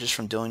charges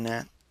from doing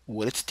that,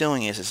 what it's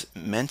doing is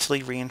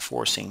mentally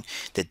reinforcing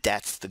that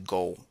that's the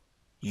goal.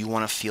 You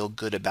want to feel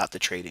good about the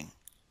trading.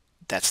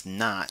 That's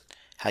not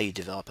how you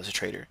develop as a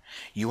trader.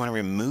 You want to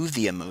remove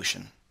the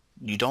emotion.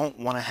 You don't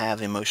want to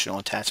have emotional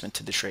attachment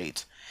to the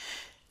trades.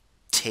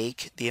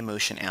 Take the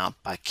emotion out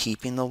by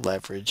keeping the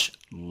leverage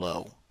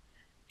low.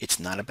 It's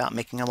not about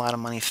making a lot of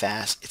money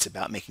fast. It's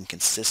about making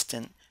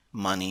consistent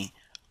money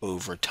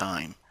over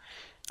time.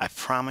 I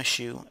promise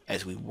you,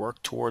 as we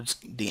work towards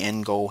the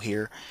end goal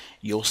here,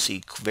 you'll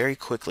see very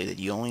quickly that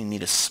you only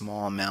need a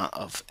small amount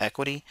of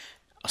equity,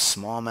 a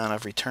small amount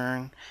of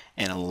return,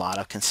 and a lot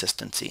of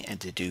consistency, and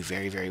to do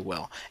very, very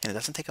well. And it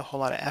doesn't take a whole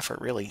lot of effort,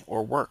 really,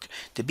 or work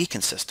to be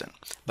consistent,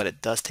 but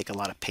it does take a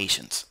lot of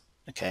patience.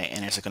 Okay,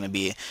 and there's going to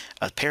be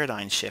a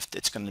paradigm shift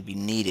that's going to be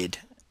needed,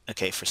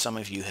 okay, for some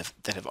of you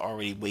that have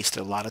already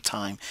wasted a lot of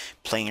time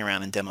playing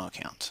around in demo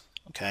accounts.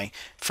 Okay,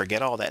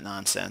 forget all that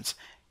nonsense.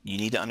 You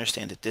need to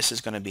understand that this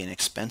is going to be an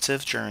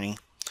expensive journey.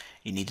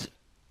 You need to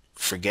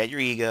forget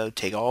your ego,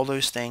 take all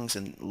those things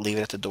and leave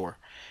it at the door.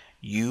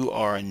 You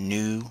are a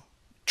new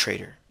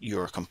trader.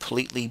 You're a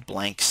completely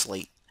blank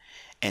slate,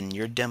 and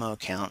your demo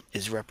account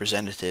is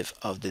representative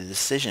of the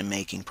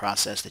decision-making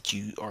process that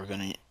you are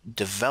going to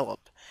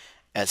develop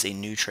as a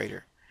new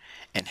trader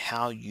and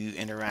how you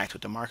interact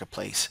with the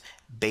marketplace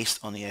based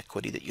on the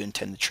equity that you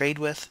intend to trade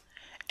with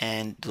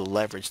and the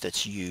leverage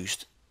that's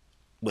used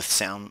with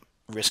sound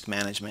risk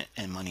management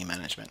and money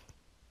management.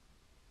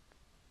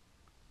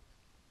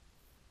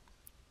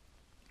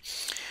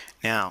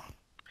 Now,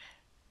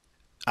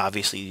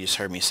 obviously you just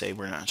heard me say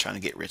we're not trying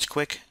to get rich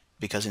quick,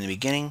 because in the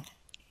beginning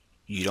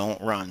you don't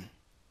run.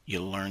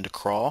 You learn to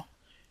crawl,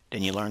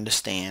 then you learn to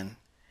stand,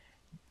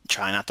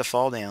 try not to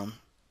fall down,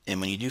 and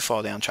when you do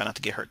fall down, try not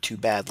to get hurt too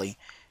badly,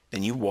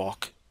 then you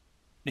walk,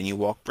 then you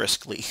walk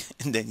briskly,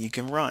 and then you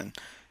can run.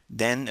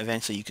 Then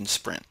eventually you can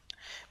sprint.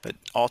 But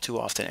all too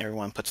often,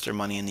 everyone puts their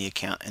money in the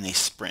account and they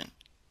sprint,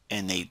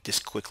 and they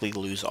just quickly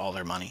lose all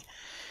their money.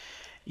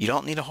 You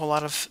don't need a whole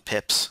lot of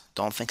pips.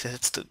 Don't think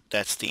that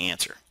that's the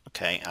answer.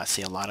 Okay, I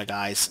see a lot of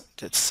guys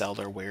that sell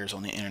their wares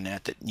on the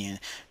internet that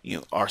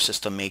our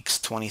system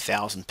makes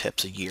 20,000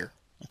 pips a year.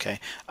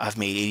 Okay, I've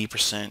made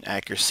 80%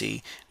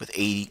 accuracy with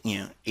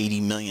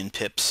 80 million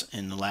pips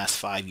in the last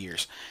 5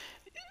 years.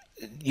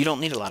 You don't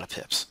need a lot of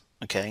pips.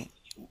 Okay,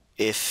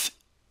 if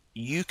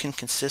you can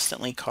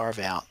consistently carve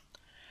out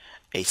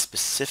a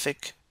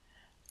specific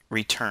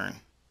return,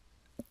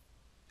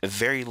 a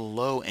very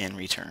low end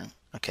return,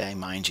 okay,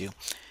 mind you,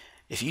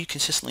 if you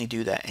consistently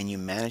do that and you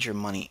manage your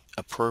money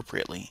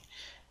appropriately,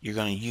 you're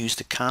going to use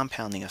the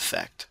compounding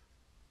effect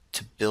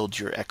to build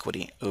your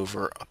equity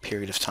over a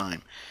period of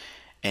time.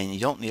 And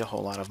you don't need a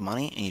whole lot of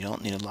money, and you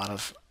don't need a lot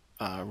of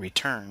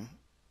return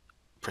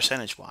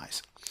percentage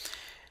wise.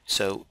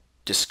 So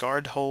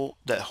discard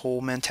that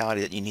whole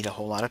mentality that you need a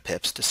whole lot of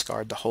pips.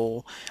 Discard the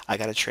whole I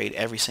got to trade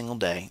every single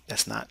day.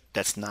 That's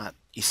not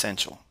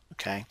essential.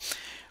 Okay,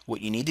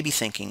 what you need to be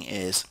thinking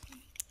is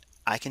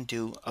I can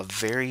do a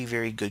very,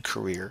 very good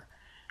career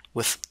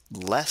with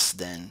less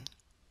than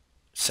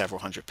several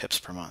hundred pips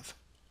per month.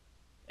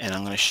 And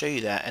I'm going to show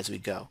you that as we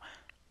go.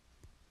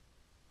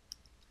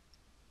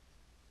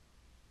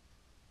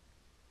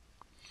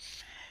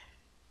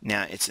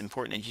 Now, it's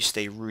important that you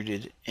stay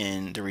rooted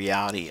in the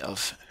reality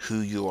of who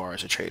you are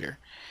as a trader.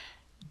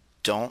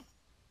 Don't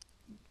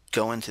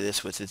go into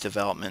this with the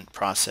development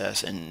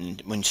process,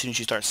 and as soon as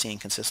you start seeing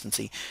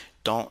consistency,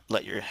 don't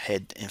let your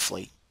head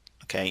inflate.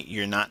 Okay,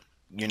 you're not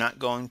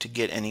going to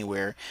get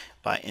anywhere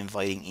by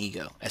inviting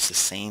ego. That's the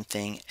same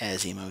thing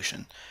as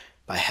emotion.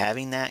 By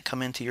having that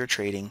come into your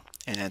trading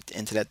and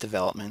into that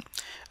development,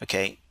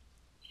 okay,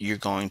 you're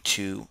going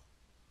to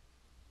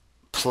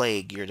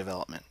plague your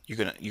development.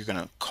 You're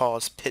gonna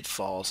cause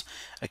pitfalls,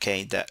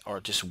 okay, that are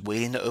just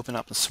waiting to open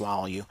up and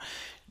swallow you.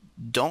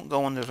 Don't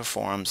go into the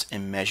forums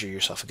and measure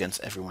yourself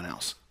against everyone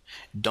else.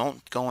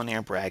 Don't go in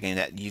there bragging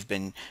that you've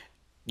been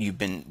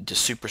the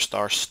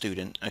superstar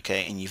student,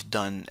 okay, and you've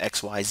done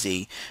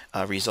XYZ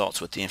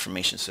results with the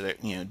information, so that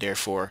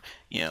therefore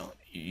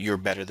you're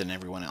better than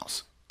everyone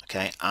else.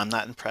 Okay, I'm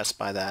not impressed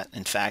by that.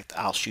 In fact,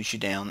 I'll shoot you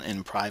down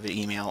in private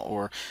email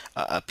or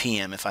a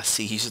PM if I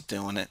see he's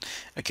doing it,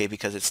 okay,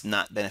 because it's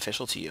not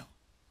beneficial to you.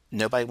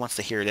 Nobody wants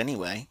to hear it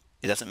anyway.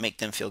 It doesn't make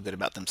them feel good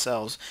about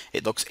themselves.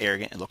 It looks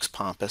arrogant, it looks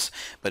pompous,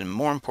 but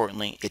more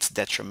importantly, it's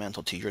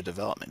detrimental to your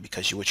development,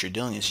 because what you're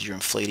doing is you're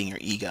inflating your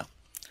ego.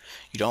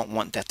 You don't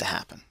want that to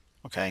happen.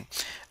 Okay,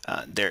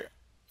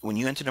 when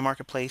you enter the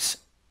marketplace,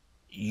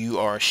 you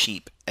are a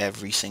sheep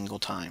every single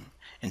time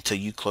until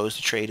you close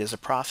the trade as a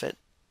profit.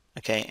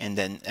 Okay, and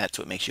then that's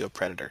what makes you a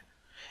predator.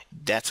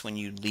 That's when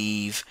you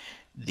leave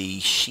the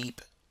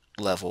sheep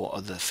level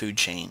of the food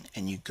chain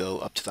and you go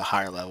up to the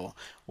higher level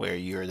where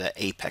you're the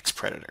apex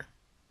predator.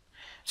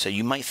 So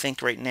you might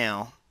think right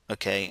now,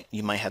 okay,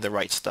 you might have the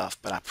right stuff,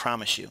 but I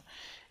promise you,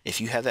 if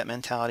you have that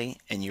mentality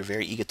and you're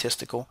very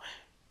egotistical,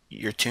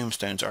 your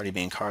tombstone's already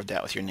being carved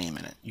out with your name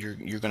in it.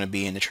 You're going to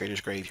be in the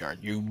trader's graveyard.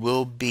 You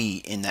will be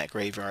in that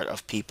graveyard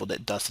of people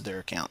that dusted their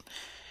account.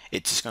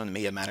 It's just going to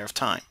be a matter of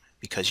time,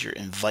 because you're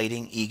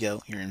inviting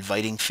ego, you're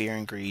inviting fear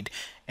and greed,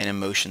 and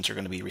emotions are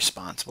going to be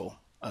responsible,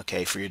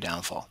 okay, for your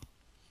downfall.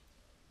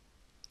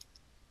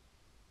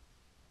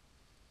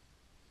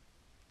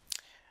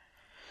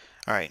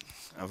 All right,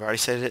 I've already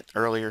said it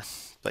earlier,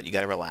 but you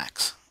got to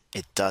relax.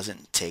 It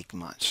doesn't take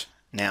much.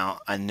 Now,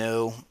 I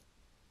know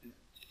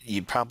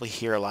you probably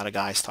hear a lot of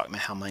guys talking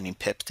about how many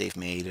pips they've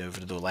made over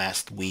the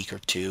last week or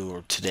two,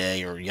 or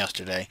today or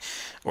yesterday,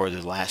 or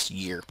the last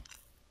year.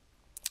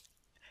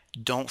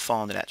 Don't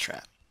fall into that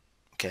trap.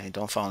 Okay,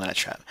 don't fall into that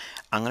trap.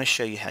 I'm going to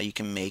show you how you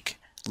can make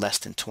less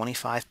than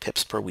 25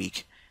 pips per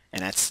week,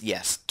 and that's,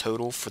 yes,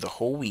 total for the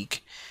whole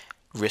week,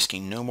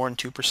 risking no more than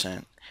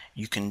 2%.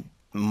 You can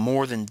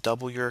more than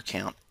double your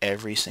account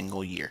every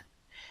single year.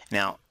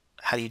 Now,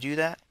 how do you do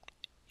that?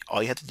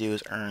 All you have to do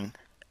is earn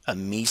a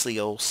measly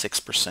old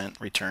 6%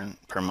 return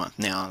per month.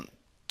 Now,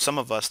 some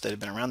of us that have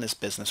been around this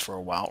business for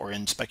a while or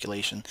in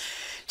speculation,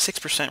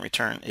 6%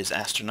 return is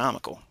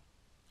astronomical,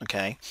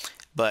 okay?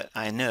 But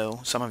I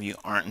know some of you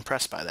aren't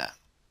impressed by that,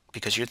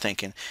 because you're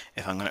thinking,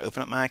 if I'm going to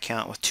open up my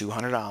account with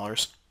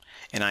 $200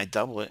 and I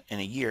double it in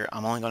a year,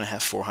 I'm only going to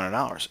have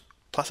 $400.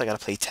 Plus, I got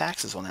to pay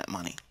taxes on that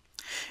money.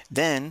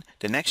 Then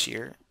the next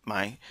year,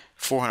 my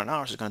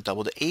 $400 is going to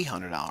double to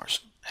 $800.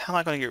 How am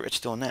I going to get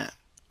rich doing that?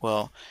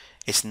 Well,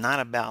 it's not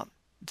about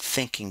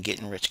thinking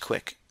getting rich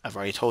quick. I've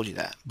already told you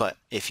that. But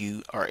if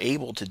you are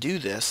able to do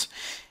this,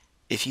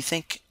 if you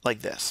think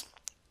like this,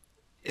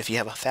 if you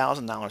have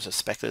 $1,000 of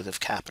speculative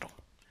capital,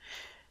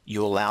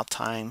 you allow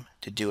time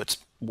to do its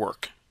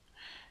work,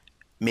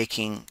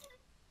 making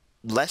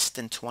less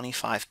than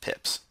 25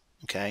 pips.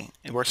 Okay,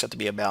 it works out to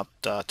be about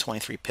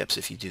 23 pips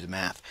if you do the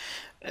math.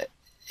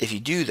 If you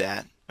do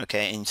that,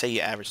 okay, and say you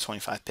average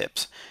 25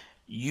 pips,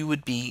 you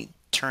would be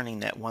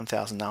turning that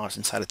 $1,000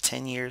 inside of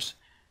 10 years.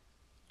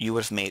 You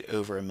would have made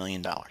over $1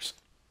 million.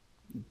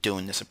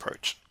 doing this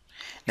approach.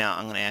 Now,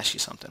 I'm going to ask you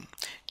something.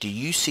 Do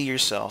you see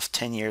yourself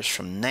 10 years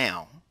from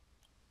now,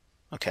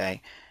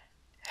 okay,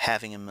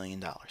 having $1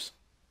 million?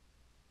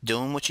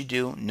 Doing what you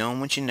do, knowing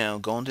what you know,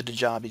 going to the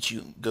job that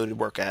you go to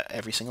work at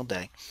every single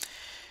day.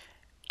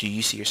 Do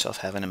you see yourself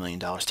having $1 million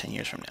 10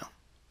 years from now?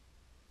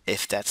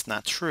 If that's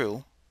not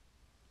true,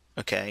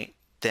 okay,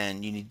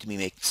 then you need to be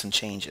making some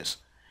changes.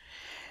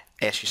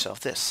 Ask yourself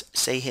this.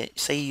 Say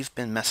you've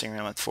been messing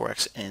around with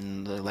Forex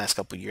in the last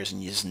couple of years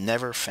and you've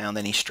never found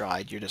any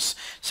stride. You're just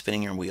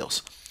spinning your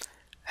wheels.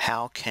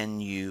 How can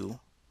you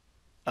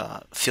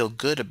feel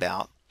good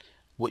about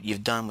what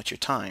you've done with your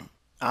time?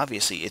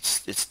 Obviously,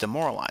 it's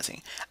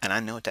demoralizing, and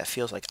I know what that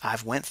feels like.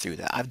 I've went through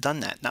that. I've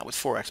done that, not with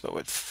Forex, but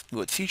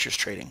with futures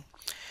trading.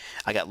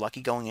 I got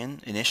lucky going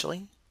in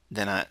initially.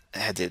 Then I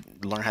had to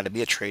learn how to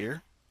be a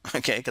trader,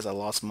 okay, because I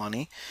lost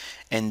money,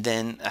 and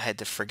then I had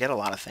to forget a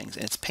lot of things,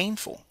 and it's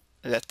painful.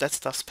 That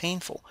stuff's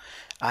painful.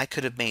 I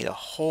could have made a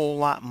whole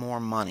lot more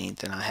money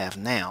than I have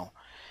now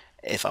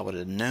if I would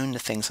have known the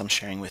things I'm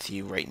sharing with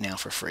you right now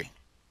for free.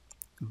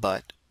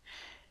 But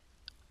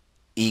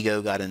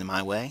ego got into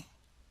my way,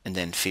 and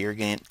then fear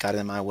got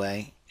in my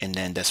way, and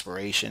then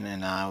desperation,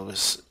 and I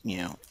was,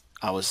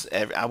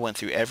 I went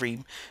through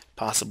every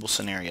possible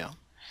scenario.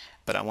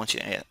 But I want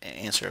you to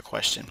answer a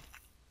question.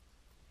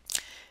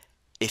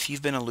 If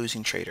you've been a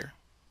losing trader,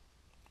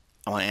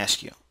 I want to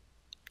ask you,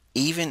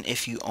 even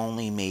if you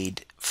only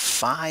made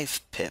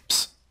 5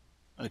 pips,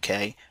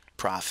 okay,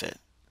 profit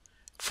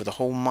for the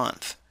whole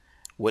month,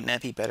 wouldn't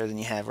that be better than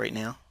you have right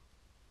now?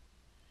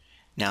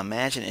 Now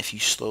imagine if you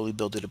slowly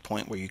build to the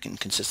point where you can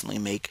consistently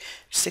make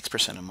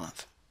 6% a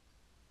month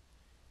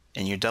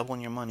and you're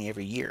doubling your money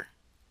every year.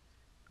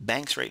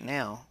 Banks right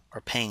now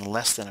are paying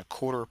less than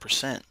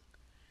 1/4%.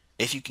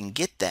 If you can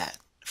get that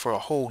for a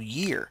whole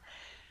year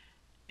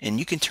and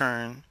you can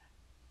turn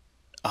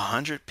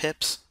 100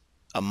 pips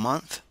a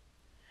month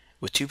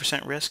with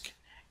 2% risk,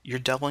 you're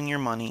doubling your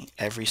money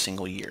every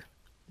single year.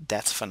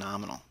 That's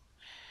phenomenal.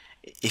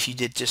 If you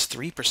did just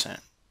 3%,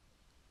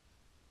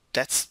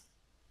 that's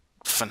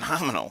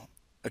phenomenal,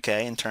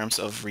 okay, in terms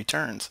of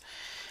returns.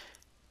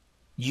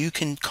 You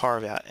can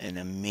carve out an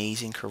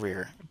amazing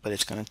career, but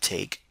it's going to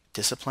take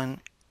discipline,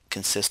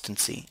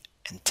 consistency,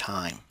 and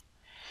time.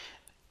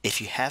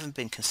 If you haven't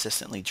been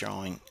consistently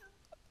drawing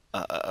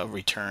a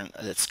return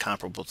that's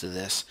comparable to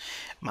this,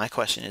 my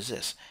question is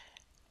this: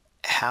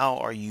 how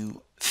are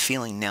you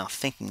feeling now,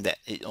 thinking that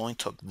it only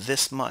took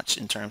this much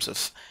in terms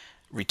of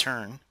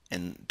return,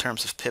 in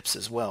terms of pips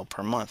as well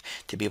per month,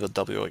 to be able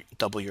to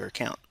double your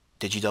account?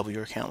 Did you double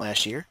your account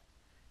last year?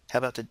 How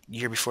about the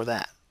year before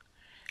that?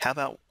 How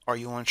about, are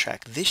you on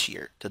track this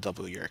year to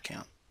double your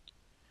account?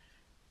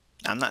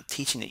 I'm not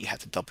teaching that you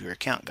have to double your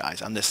account,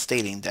 guys. I'm just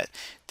stating that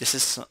this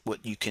is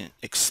what you can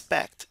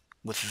expect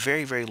with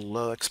very, very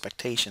low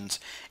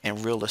expectations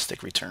and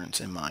realistic returns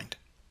in mind.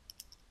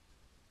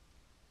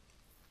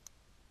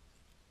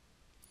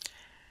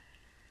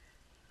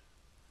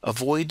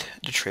 Avoid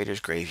the trader's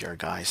graveyard,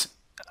 guys.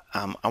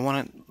 I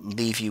want to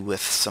leave you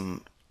with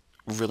some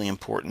really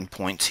important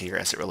points here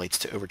as it relates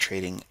to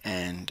overtrading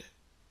and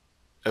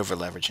over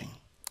leveraging.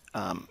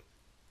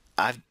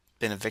 I've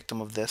been a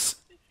victim of this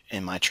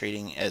in my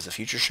trading as a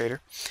futures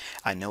trader.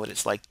 I know what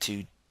it's like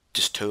to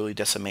just totally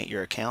decimate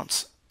your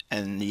accounts.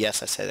 And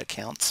yes, I said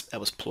accounts, that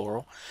was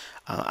plural.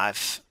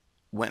 I've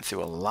went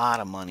through a lot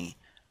of money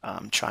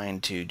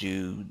trying to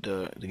do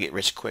the get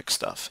rich quick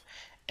stuff.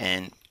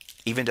 And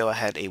even though I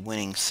had a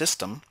winning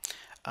system,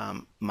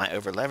 my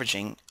over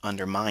leveraging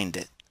undermined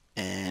it,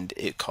 and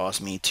it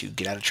caused me to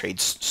get out of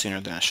trades sooner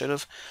than I should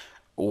have,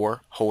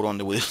 or hold on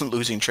to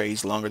losing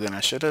trades longer than I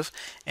should have,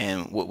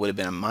 and what would have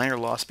been a minor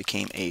loss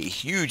became a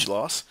huge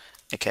loss.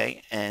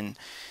 Okay, and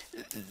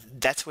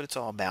that's what it's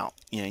all about.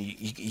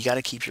 You got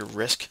to keep your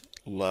risk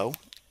low,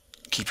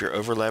 keep your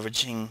over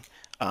leveraging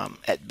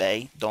at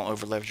bay. Don't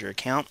over leverage your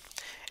account.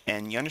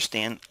 And you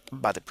understand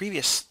by the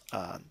previous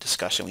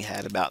discussion we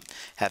had about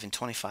having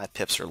 25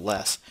 pips or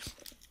less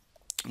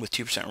with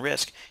 2%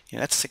 risk,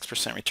 that's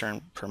 6%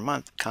 return per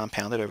month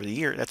compounded over the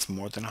year. That's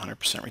more than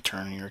 100%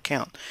 return on your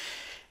account.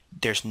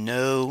 There's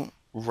no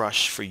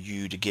rush for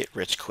you to get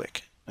rich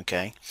quick.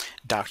 Okay,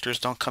 doctors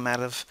don't come out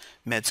of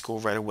med school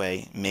right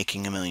away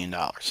making $1 million.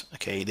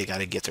 Okay, they got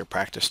to get their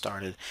practice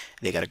started.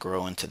 They got to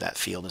grow into that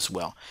field as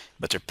well.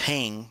 But they're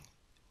paying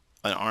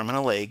an arm and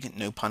a leg,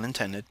 no pun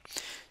intended,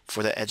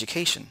 for that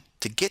education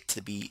to get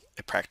to be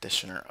a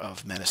practitioner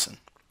of medicine.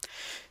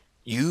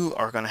 You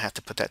are going to have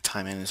to put that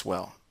time in as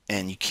well,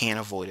 and you can't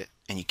avoid it,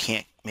 and you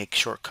can't make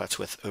shortcuts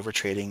with over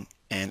trading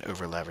and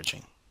over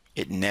leveraging.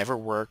 It never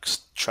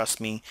works.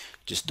 Trust me,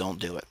 just don't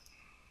do it.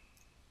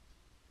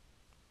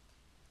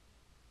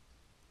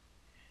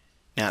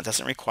 Now, it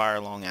doesn't require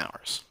long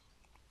hours.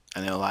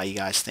 I know a lot of you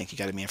guys think you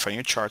got to be in front of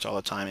your charts all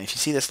the time. And if you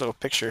see this little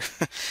picture,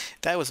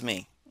 that was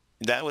me.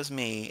 That was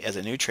me as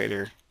a new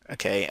trader.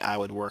 Okay, I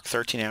would work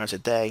 13 hours a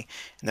day,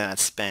 and then I'd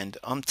spend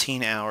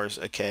umpteen hours,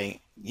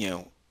 okay,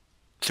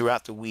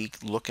 throughout the week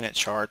looking at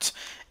charts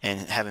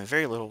and having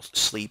very little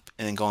sleep,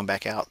 and then going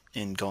back out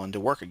and going to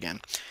work again.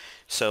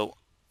 So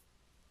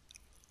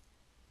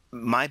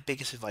My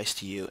biggest advice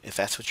to you, if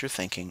that's what you're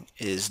thinking,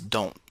 is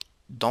don't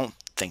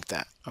think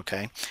that.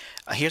 Okay.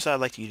 Here's what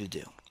I'd like you to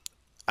do.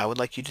 I would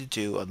like you to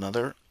do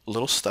another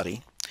little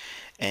study,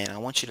 and I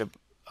want you to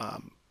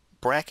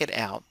bracket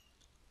out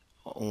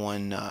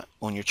on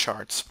your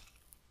charts.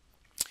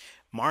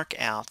 Mark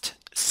out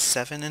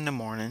 7 in the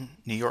morning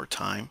New York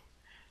time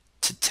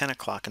to 10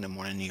 o'clock in the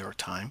morning New York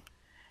time,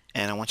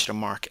 and I want you to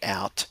mark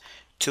out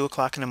 2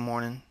 o'clock in the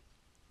morning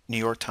New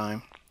York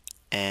time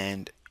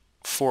and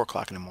 4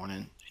 o'clock in the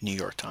morning New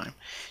York time.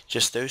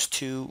 Just those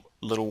two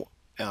little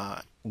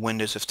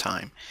windows of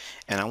time.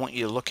 And I want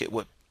you to look at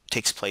what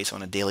takes place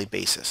on a daily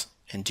basis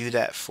and do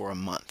that for a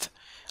month.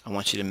 I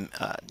want you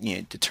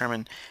to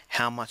determine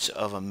how much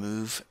of a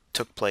move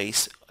took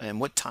place and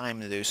what time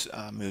those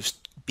moves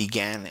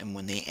began and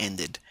when they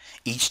ended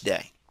each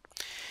day.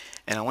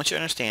 And I want you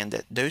to understand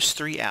that those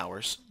 3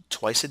 hours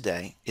twice a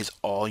day is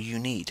all you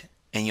need.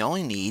 And you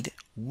only need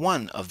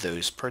one of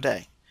those per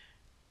day.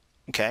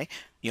 Okay?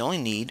 You only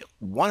need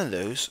one of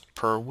those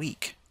per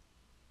week.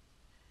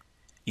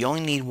 You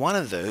only need one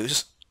of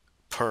those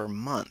per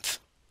month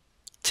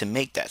to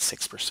make that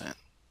 6%.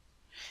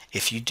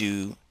 If you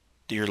do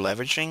your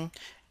leveraging,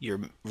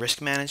 your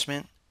risk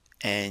management,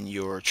 and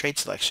your trade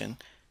selection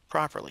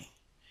properly.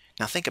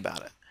 Now think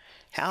about it.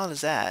 How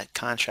does that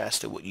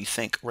contrast to what you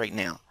think right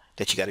now?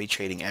 That you got to be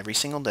trading every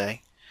single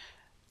day,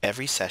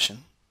 every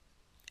session,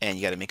 and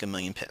you got to make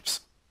 1,000,000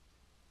 pips.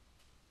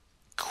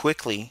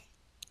 Quickly,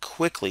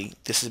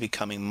 this is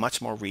becoming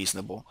much more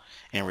reasonable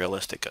and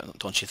realistic,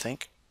 don't you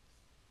think?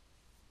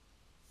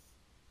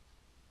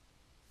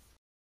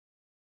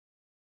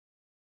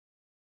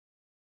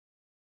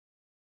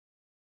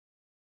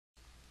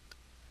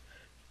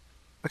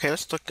 Okay,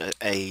 let's look at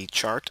a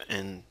chart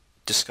and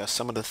discuss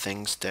some of the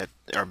things that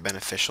are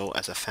beneficial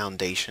as a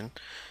foundation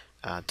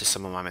to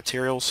some of my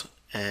materials,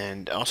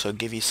 and also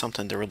give you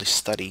something to really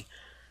study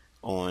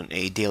on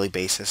a daily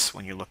basis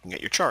when you're looking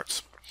at your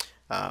charts.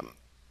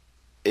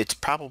 It's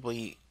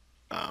probably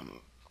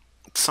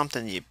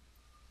something you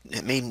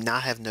may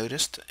not have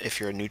noticed if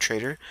you're a new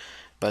trader,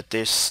 but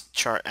this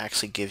chart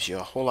actually gives you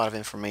a whole lot of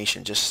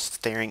information just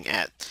staring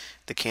at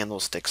the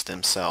candlesticks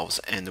themselves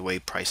and the way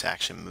price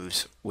action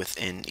moves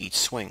within each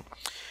swing.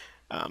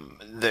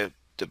 The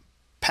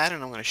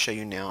pattern I'm going to show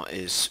you now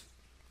is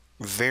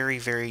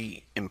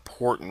very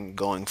important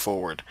going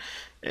forward.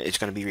 It's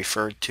going to be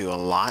referred to a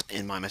lot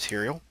in my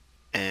material,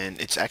 and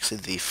it's actually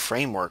the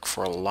framework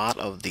for a lot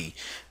of the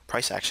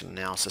price action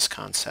analysis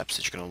concepts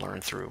that you're going to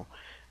learn through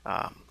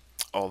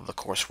all of the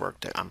coursework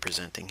that I'm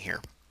presenting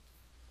here.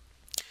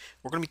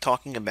 We're going to be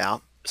talking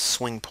about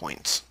swing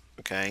points,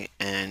 okay?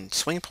 And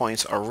swing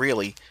points are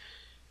really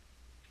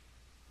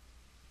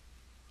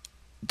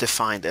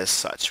defined as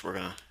such. We're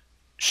going to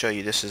show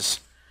you this is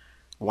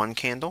one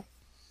candle,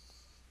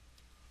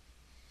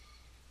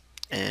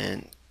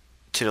 and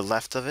to the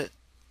left of it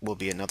will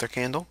be another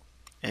candle,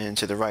 and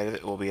to the right of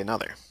it will be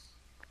another.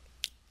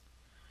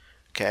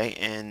 Okay,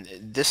 and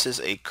this is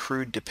a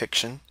crude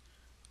depiction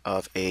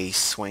of a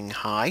swing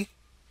high.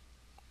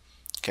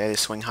 Okay, the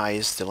swing high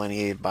is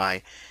delineated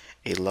by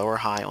a lower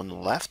high on the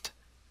left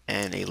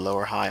and a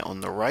lower high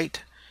on the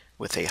right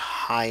with a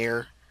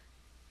higher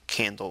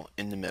candle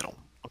in the middle.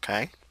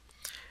 Okay,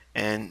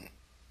 and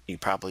you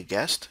probably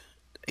guessed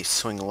a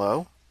swing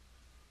low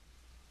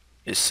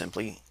is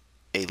simply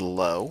a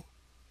low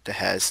that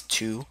has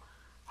two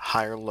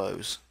higher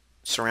lows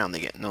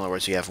surrounding it. In other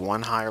words, you have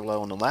one higher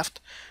low on the left,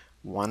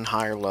 one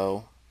higher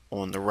low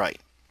on the right.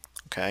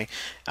 Okay.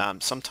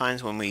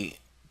 Sometimes when we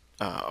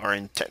are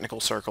in technical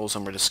circles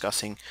and we're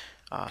discussing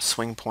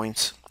swing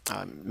points,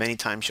 many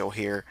times you'll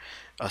hear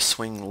a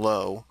swing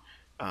low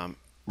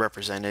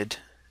represented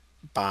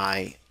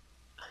by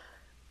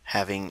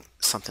having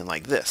something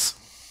like this.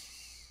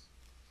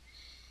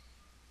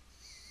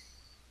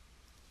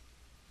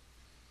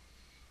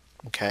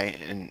 Okay,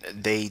 and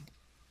they,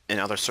 in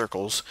other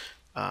circles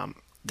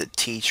that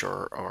teach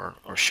or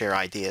share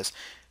ideas,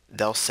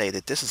 they'll say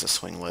that this is a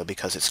swing low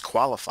because it's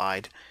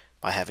qualified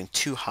by having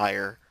two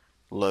higher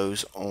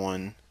lows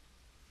on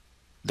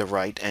the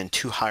right and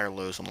two higher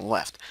lows on the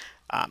left.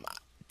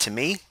 To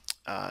me,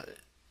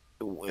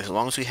 as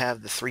long as we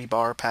have the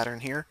 3-bar pattern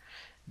here,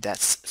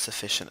 that's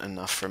sufficient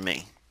enough for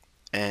me.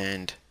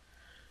 And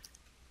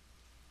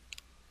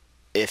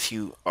if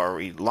you are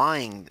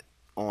relying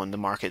on the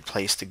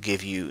marketplace to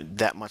give you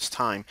that much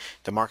time,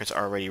 the market's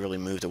already really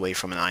moved away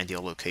from an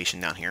ideal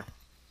location down here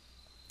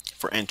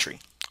for entry.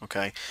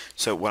 Okay,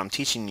 so what I'm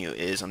teaching you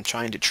is I'm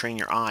trying to train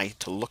your eye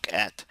to look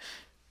at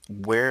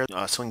where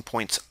swing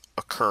points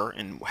occur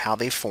and how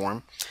they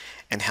form,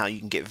 and how you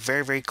can get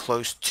very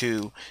close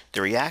to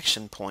the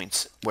reaction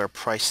points where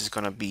price is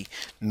going to be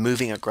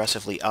moving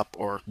aggressively up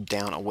or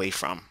down away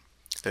from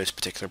those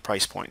particular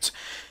price points.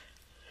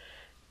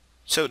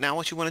 So now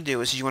what you want to do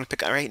is you want to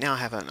pick, right now I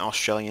have an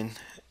Australian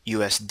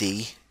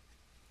USD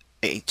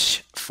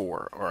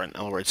H4, or in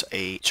other words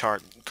a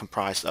chart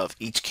comprised of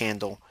each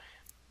candle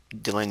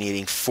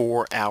delineating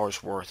 4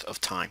 hours worth of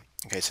time.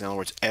 Okay, so in other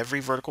words, every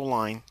vertical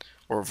line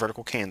or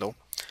vertical candle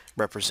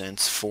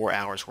represents 4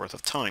 hours worth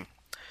of time.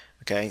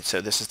 Okay,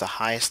 so this is the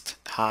highest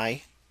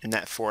high in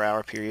that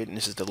 4-hour period, and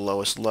this is the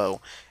lowest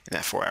low in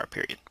that 4-hour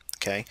period.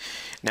 Okay,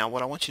 now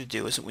what I want you to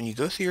do is when you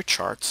go through your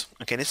charts,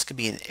 okay, this could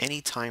be in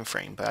any time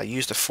frame, but I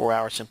use the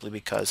 4-hour simply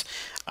because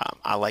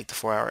I like the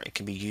 4-hour. It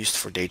can be used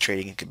for day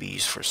trading, it could be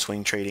used for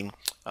swing trading,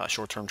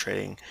 short-term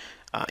trading,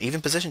 even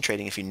position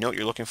trading if you know what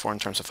you're looking for in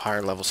terms of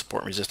higher level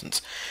support and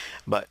resistance.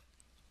 But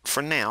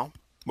for now,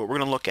 what we're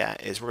going to look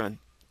at is we're going to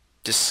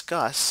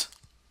discuss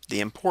the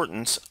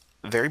importance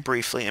very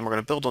briefly, and we're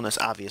going to build on this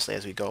obviously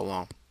as we go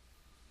along.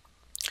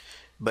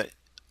 But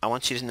I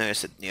want you to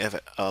notice that you have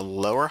a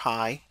lower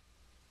high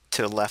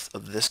to the left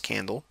of this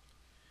candle,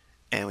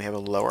 and we have a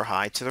lower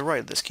high to the right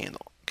of this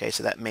candle. Okay,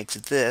 so that makes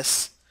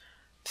this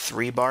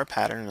 3-bar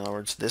pattern, in other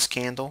words, this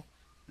candle,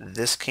 and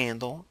this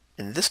candle,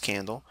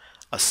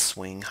 a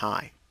swing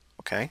high.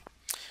 Okay,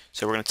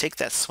 so we're going to take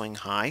that swing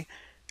high,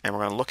 and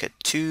we're going to look at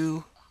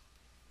 2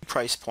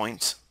 price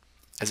points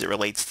as it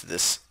relates to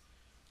this.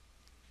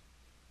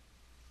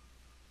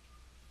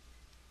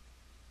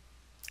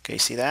 Okay,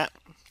 see that?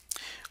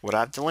 What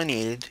I've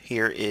delineated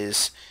here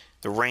is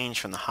the range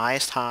from the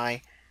highest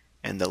high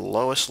and the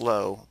lowest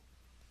low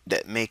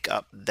that make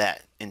up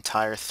that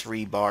entire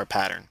 3-bar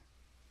pattern.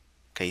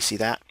 Okay, you see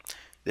that?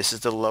 This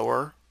is the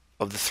lower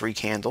of the 3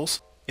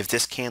 candles. If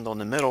this candle in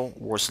the middle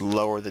was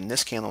lower than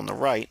this candle on the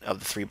right of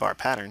the 3-bar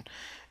pattern,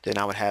 then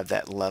I would have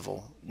that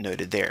level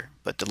noted there.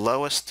 But the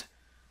lowest,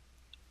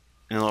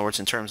 in other words,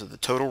 in terms of the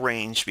total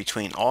range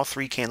between all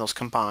 3 candles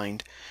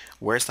combined,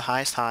 where's the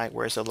highest high,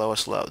 where's the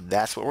lowest low?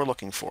 That's what we're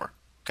looking for.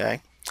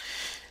 Okay?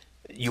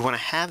 You want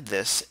to have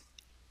this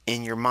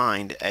in your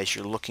mind as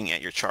you're looking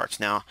at your charts.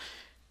 Now,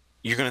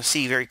 you're going to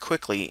see very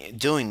quickly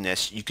doing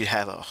this, you could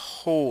have a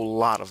whole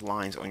lot of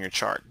lines on your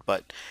chart,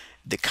 but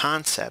the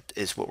concept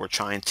is what we're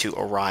trying to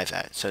arrive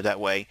at. So that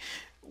way,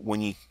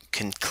 when you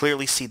can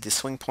clearly see the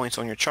swing points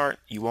on your chart,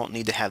 you won't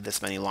need to have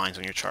this many lines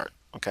on your chart.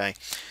 Okay?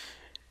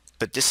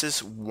 But this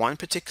is one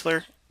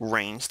particular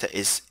range that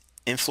is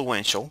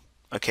influential,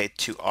 okay,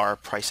 to our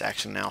price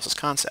action analysis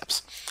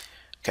concepts.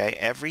 Okay,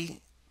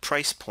 every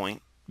price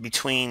point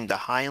between the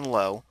high and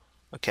low,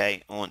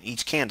 okay, on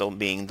each candle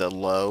being the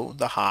low,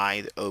 the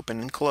high, the open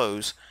and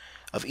close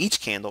of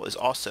each candle is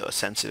also a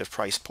sensitive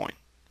price point.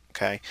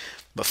 Okay,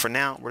 but for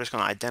now we're just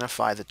going to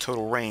identify the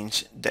total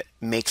range that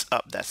makes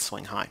up that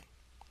swing high.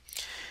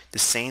 The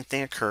same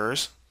thing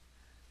occurs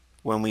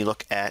when we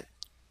look at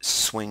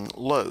swing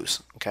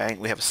lows. Okay,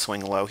 we have a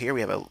swing low here.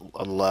 We have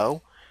a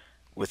low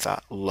with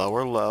a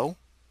lower low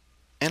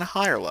and a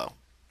higher low.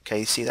 Okay,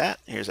 you see that?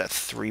 Here's that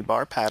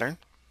 3-bar pattern.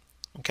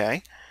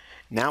 Okay,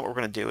 now what we're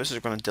going to do is we're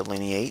going to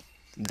delineate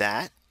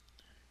that,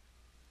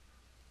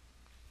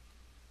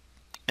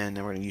 and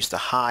then we're going to use the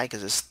high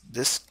because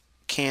this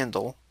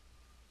candle,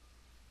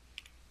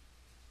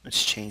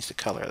 let's change the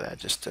color of that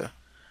just to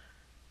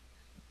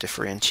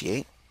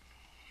differentiate.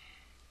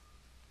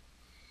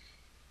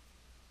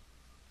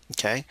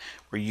 Okay,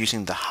 we're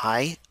using the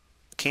high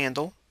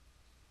candle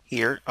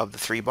here of the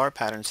 3-bar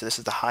pattern, so this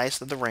is the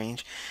highest of the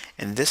range,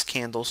 and this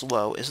candle's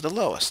low is the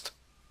lowest.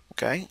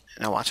 Okay,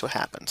 now watch what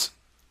happens.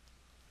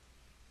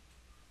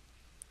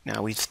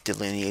 Now we've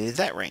delineated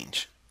that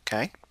range.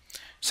 Okay,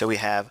 so we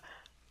have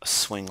a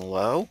swing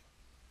low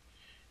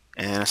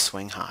and a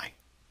swing high.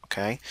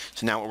 Okay,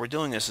 so now what we're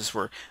doing is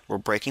we're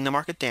breaking the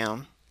market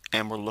down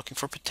and we're looking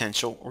for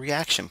potential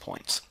reaction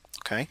points.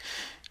 Okay,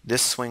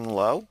 this swing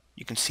low,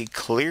 you can see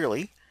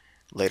clearly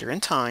later in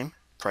time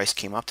price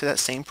came up to that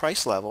same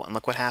price level, and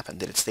look what happened.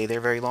 Did it stay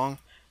there very long?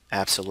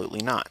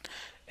 Absolutely not.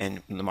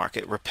 And the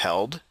market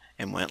repelled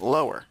and went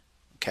lower.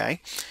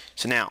 Okay,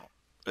 so now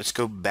let's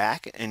go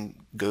back and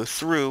go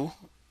through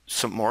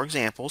some more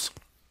examples,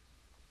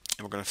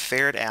 and we're going to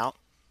ferret out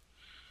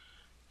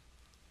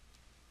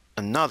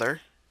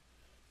another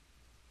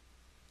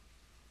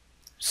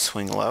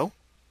swing low,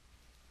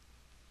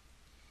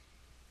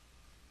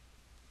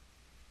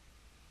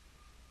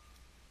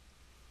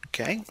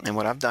 okay, and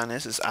what I've done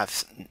is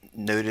I've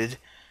noted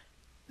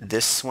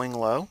this swing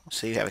low.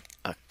 So you have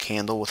a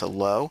candle with a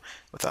low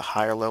with a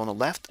higher low on the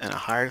left and a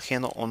higher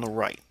candle on the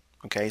right.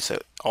 Okay, so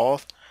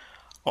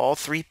all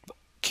 3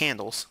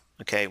 candles,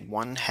 okay,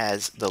 one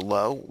has the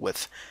low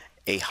with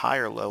a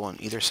higher low on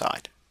either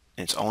side,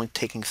 and it's only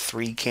taking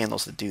 3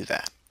 candles to do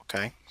that.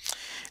 Okay,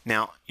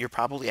 now you're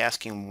probably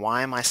asking,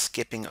 why am I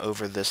skipping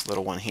over this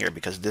little one here,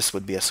 because this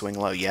would be a swing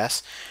low?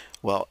 Yes,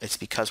 well, it's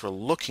because we're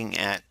looking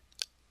at,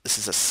 this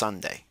is a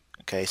Sunday.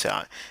 Okay,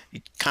 so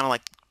you kind of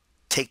like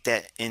take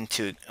that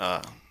into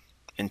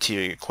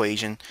your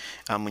equation.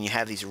 When you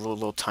have these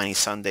little tiny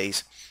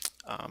Sundays,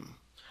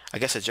 I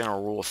guess a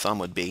general rule of thumb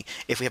would be,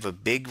 if we have a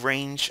big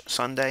range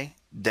Sunday,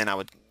 then I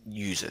would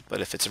use it.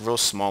 But if it's a real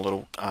small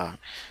little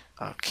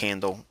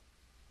candle,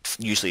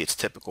 usually it's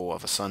typical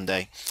of a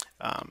Sunday,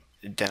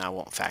 then I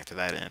won't factor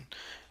that in.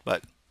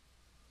 But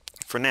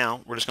for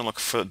now, we're just going to look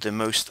for the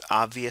most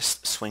obvious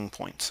swing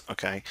points.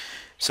 Okay,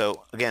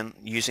 so again,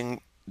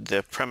 using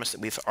the premise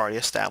that we've already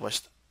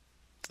established,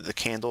 the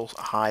candle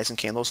highs and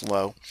candles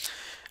low,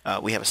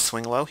 we have a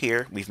swing low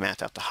here. We've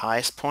mapped out the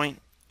highest point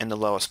and the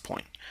lowest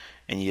point,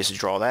 and you just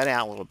draw that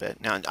out a little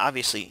bit. Now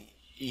obviously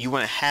you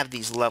want to have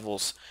these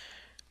levels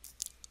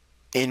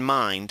in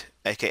mind,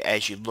 okay,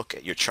 as you look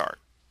at your chart.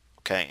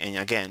 Okay, and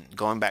again,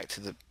 going back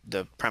to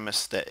the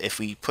premise that if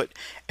we put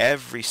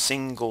every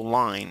single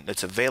line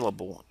that's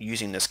available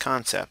using this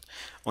concept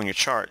on your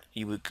chart,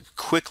 you would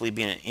quickly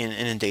be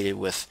inundated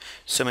with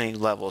so many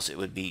levels it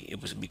would be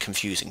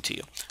confusing to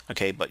you.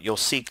 Okay, but you'll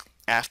see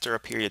after a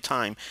period of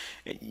time,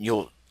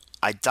 you'll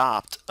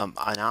adopt an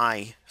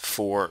eye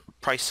for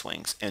price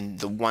swings, and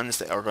the ones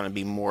that are going to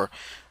be more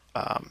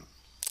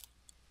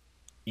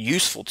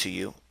useful to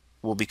you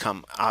will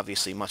become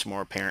obviously much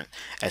more apparent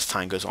as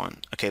time goes on.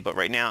 Okay, but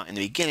right now in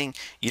the beginning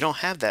you don't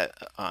have that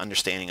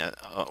understanding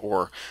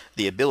or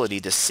the ability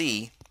to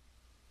see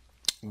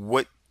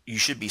what you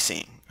should be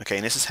seeing. Okay,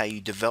 and this is how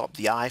you develop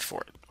the eye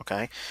for it.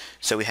 Okay,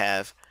 so we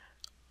have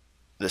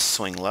the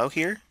swing low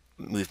here.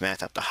 We've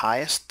mapped out the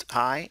highest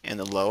high and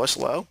the lowest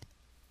low.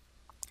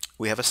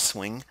 We have a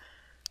swing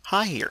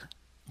high here.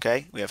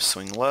 Okay, we have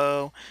swing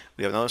low,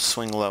 we have another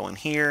swing low in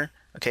here.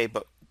 Okay,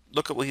 but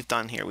look at what we've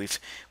done here.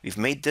 We've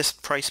made this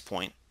price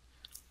point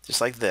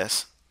just like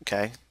this.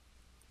 Okay,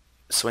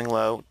 swing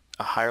low,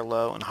 a higher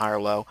low, and a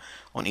higher low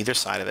on either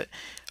side of it.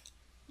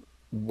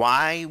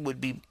 Why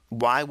would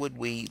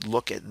we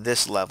look at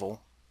this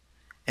level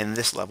and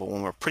this level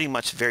when we're pretty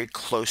much very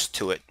close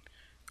to it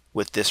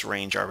with this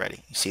range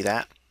already? You see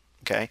that?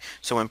 Okay,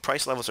 so when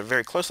price levels are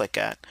very close like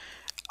that,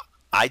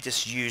 I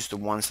just use the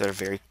ones that are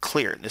very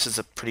clear. This is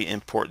a pretty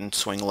important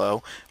swing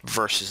low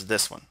versus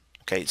this one.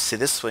 Okay, see,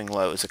 this swing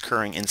low is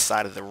occurring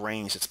inside of the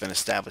range that's been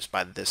established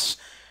by this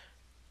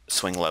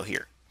swing low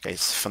here. Okay,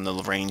 it's from the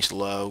range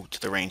low to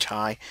the range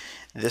high.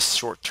 This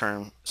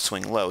short-term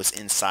swing low is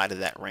inside of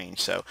that range.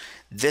 So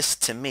this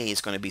to me is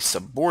going to be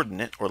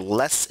subordinate or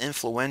less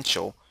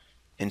influential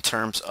in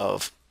terms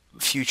of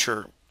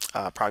future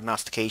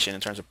prognostication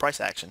in terms of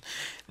price action.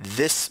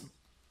 This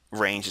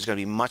range is going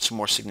to be much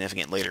more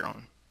significant later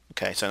on.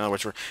 Okay, so in other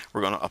words,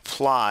 we're going to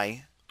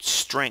apply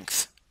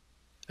strength,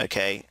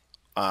 okay,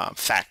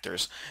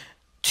 factors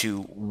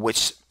to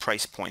which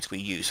price points we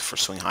use for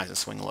swing highs and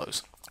swing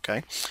lows.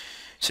 Okay,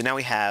 so now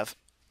we have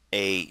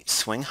a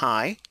swing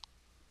high,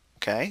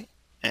 okay,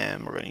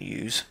 and we're going to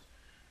use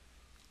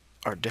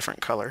our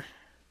different color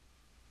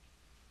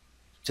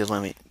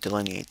to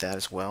delineate that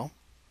as well.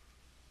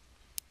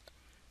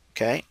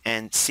 Okay,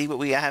 and see what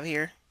we have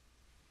here,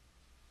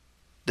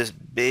 this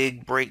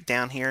big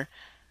breakdown here.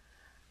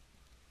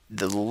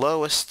 The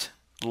lowest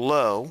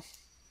low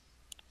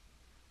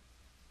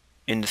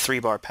in the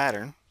 3-bar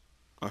pattern,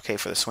 okay,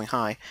 for the swing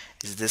high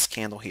is this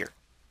candle here.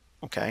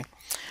 Okay,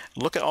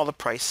 look at all the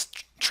price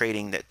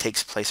trading that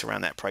takes place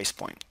around that price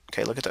point.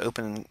 Okay, look at the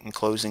open and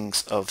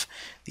closings of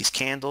these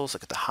candles.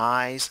 Look at the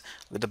highs.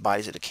 Look at the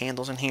bodies of the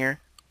candles in here.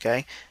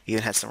 Okay,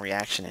 even had some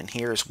reaction in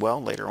here as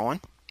well later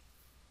on.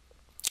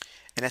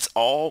 And that's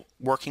all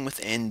working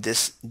within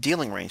this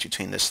dealing range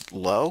between this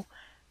low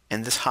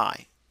and this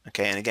high.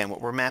 Okay, and again,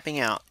 what we're mapping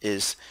out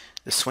is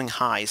the swing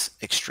highs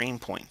extreme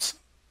points.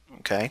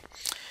 Okay,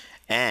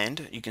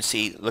 and you can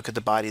see, look at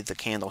the body of the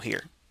candle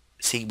here.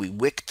 See, we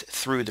wicked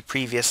through the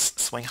previous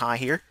swing high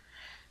here.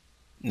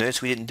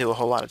 Notice we didn't do a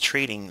whole lot of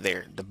trading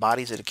there. The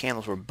bodies of the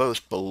candles were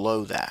both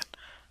below that.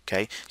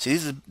 Okay,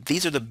 so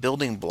these are the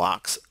building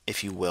blocks,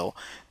 if you will,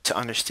 to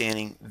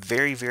understanding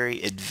very,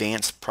 very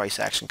advanced price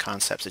action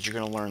concepts that you're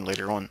going to learn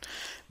later on.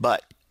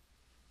 But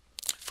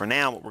for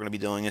now, what we're going to be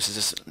doing is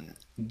just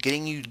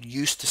getting you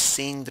used to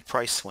seeing the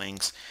price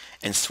swings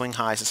and swing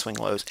highs and swing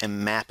lows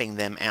and mapping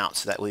them out,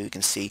 so that way we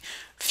can see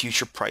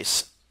future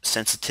price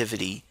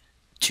sensitivity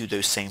to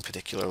those same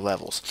particular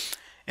levels.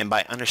 And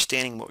by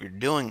understanding what you're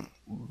doing,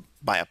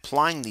 by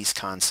applying these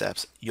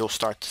concepts, you'll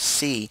start to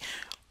see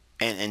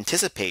and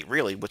anticipate,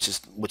 really, which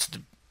is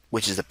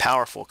the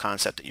powerful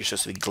concept that you're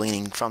supposed to be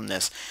gleaning from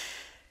this,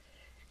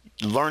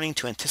 learning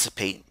to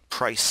anticipate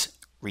price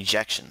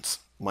rejections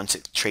once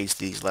it trades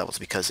these levels.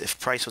 Because if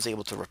price was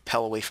able to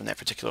repel away from that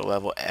particular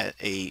level at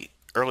a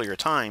earlier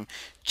time,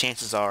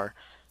 chances are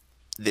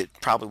that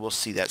probably we'll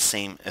see that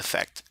same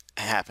effect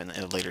happen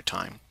at a later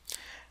time.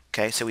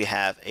 Okay, so we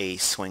have a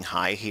swing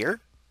high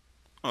here.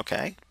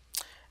 Okay,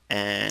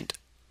 and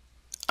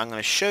I'm going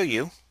to show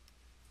you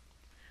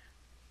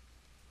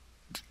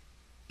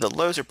the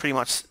lows are pretty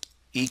much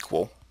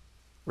equal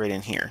right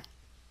in here.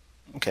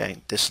 Okay,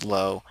 this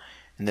low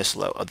and this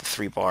low of the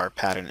 3-bar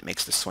pattern that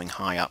makes the swing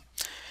high up.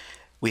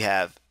 We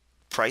have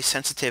price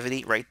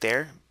sensitivity right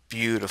there.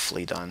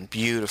 Beautifully done,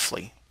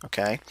 beautifully.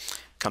 Okay,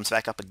 comes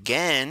back up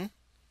again.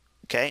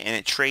 Okay, and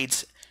it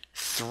trades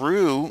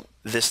through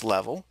this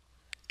level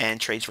and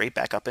trades right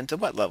back up into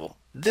what level?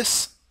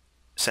 This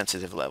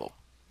sensitive level.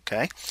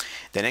 Okay,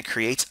 then it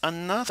creates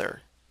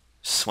another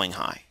swing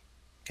high.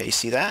 Okay, you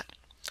see that?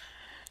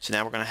 So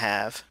now we're going to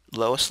have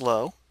lowest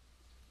low.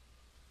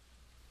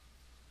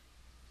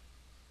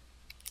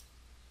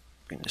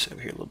 Bring this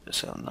over here a little bit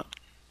so I'm not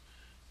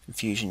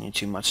confusing you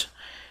too much.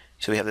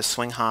 So we have the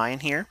swing high in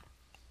here.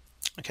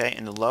 Okay,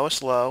 and the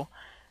lowest low,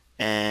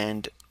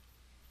 and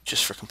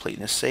just for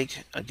completeness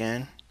sake,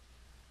 again,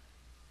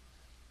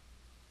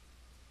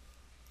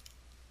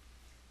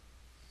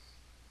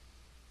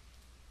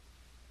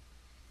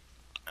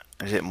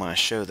 I didn't want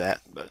to show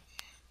that, but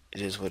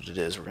it is what it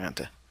is. We're going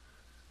to have to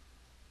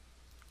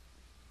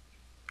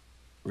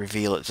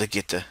reveal it to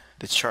get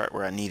the chart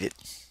where I need it.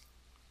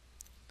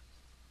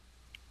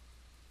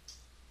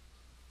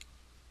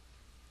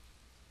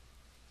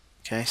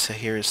 Okay, so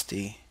here's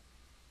the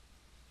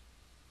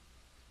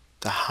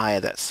high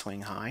of that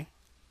swing high,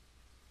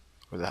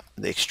 or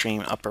the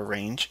extreme upper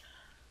range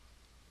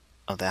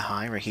of that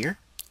high right here,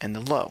 and the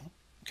low.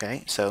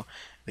 Okay, so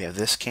we have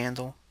this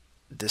candle,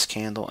 and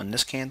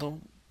this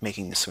candle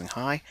making the swing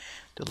high.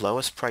 The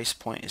lowest price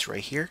point is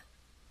right here.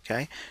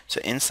 Okay, so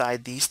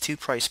inside these two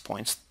price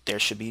points there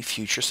should be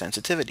future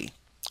sensitivity.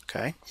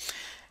 Okay,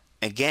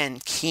 again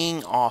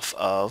keying off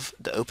of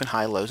the open,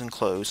 high, lows, and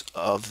close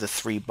of the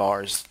 3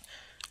 bars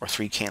or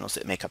 3 candles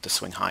that make up the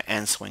swing high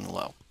and swing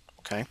low.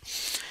 Okay,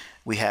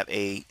 we have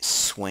a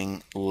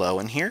swing low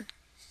in here,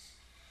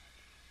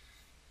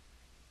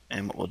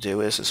 and what we'll do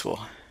is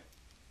we'll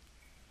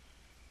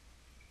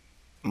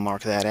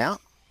mark that out.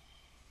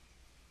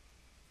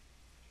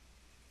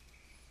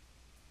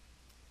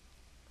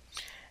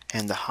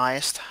 And the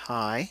highest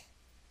high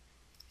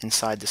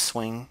inside the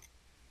swing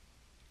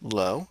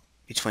low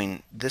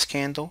between this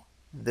candle,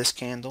 and this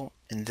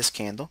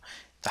candle,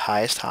 the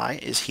highest high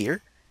is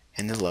here,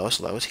 and the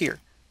lowest low is here.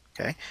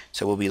 Okay,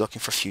 so we'll be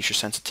looking for future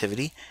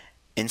sensitivity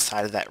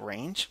inside of that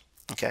range.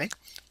 Okay,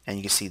 and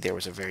you can see there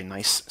was a very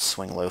nice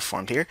swing low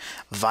formed here,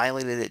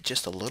 violated it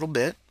just a little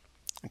bit.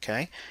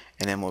 Okay,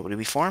 and then what would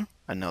we form?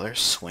 Another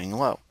swing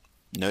low.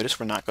 Notice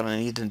we're not going to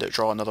need to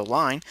draw another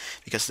line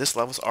because this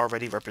level is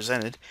already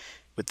represented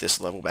with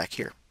this level back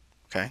here.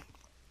 Okay,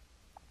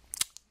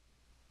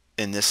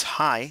 and this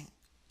high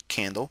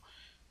candle,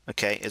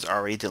 okay, is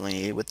already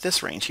delineated with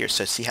this range here.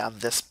 So see how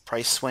this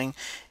price swing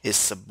is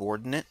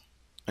subordinate,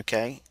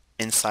 okay,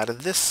 inside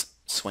of this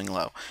swing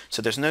low.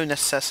 So there's no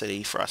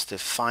necessity for us to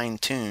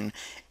fine-tune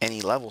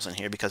any levels in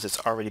here because it's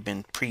already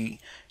been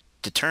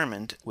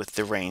predetermined with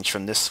the range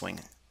from this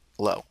swing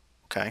low.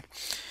 Okay,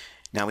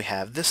 now we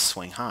have this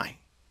swing high.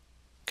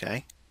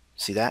 Okay,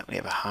 see that? We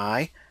have a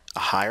high, a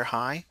higher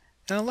high,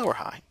 and a lower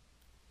high.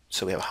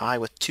 So we have a high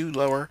with 2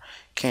 lower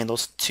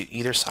candles to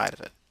either side of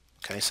it.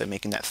 Okay, so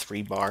making that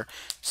 3-bar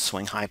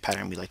swing high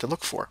pattern we like to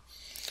look for.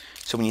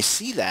 So when you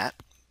see that,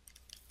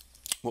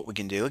 what we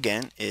can do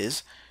again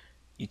is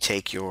you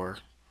take your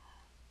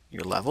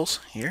levels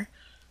here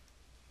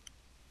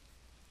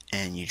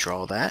and you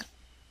draw that.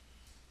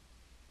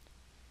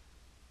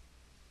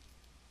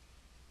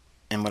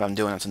 And what I'm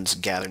doing is I'm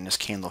just gathering this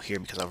candle here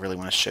because I really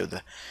want to show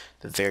the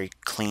very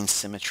clean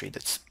symmetry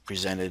that's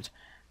presented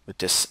with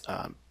this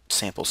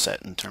sample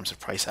set in terms of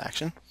price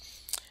action.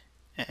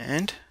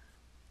 And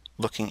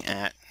looking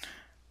at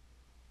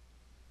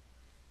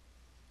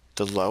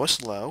the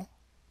lowest low,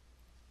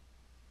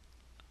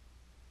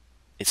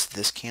 it's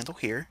this candle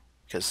here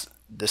because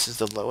this is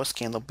the lowest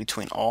candle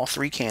between all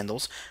 3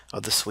 candles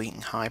of the sweet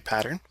and high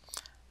pattern.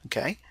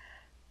 Okay,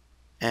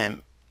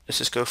 and let's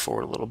just go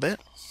forward a little bit.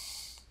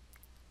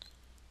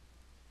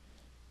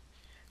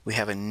 We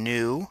have a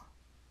new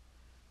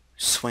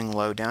swing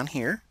low down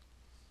here.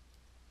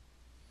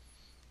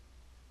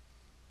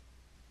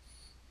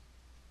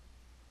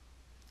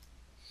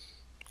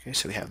 Okay,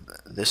 so we have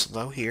this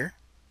low here.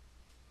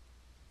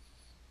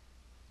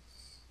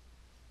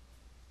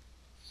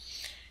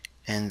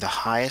 And the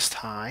highest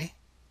high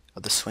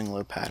of the swing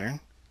low pattern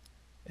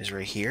is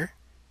right here.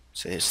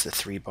 So it's the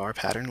 3-bar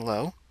pattern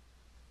low.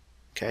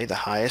 Okay, the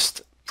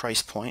highest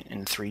price point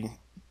in 3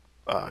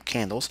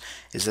 candles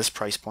is this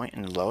price point,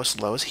 and the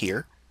lowest low is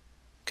here.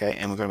 Okay,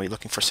 and we're going to be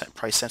looking for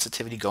price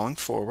sensitivity going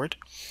forward.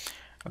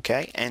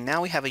 Okay, and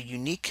now we have a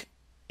unique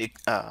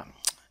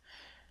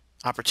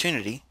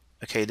opportunity,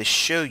 okay, to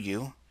show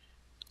you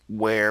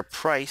where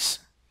price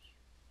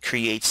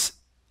creates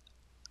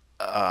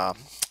kind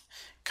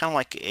of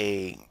like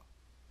a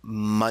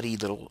muddy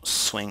little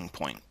swing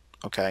point.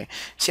 Okay,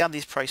 see how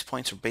these price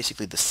points are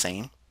basically the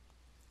same.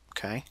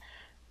 Okay,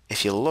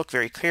 if you look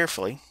very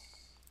carefully,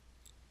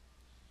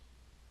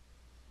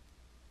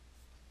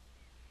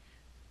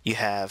 you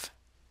have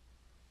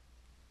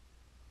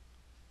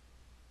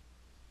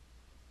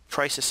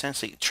price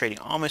essentially trading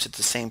almost at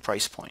the same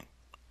price point.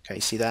 Okay,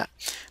 see that?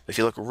 But if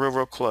you look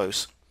real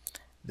close,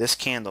 this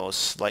candle is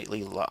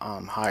slightly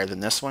higher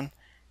than this one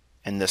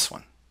and this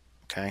one.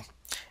 Okay,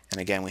 and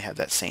again we have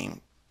that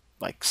same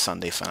like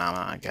Sunday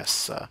phenomenon, I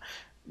guess,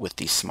 with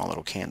these small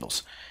little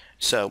candles.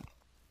 So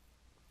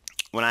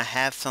when I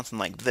have something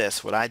like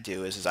this, what I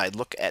do is I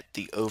look at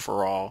the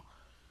overall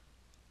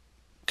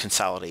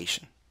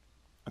consolidation.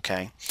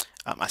 Okay,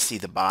 I see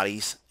the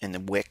bodies and the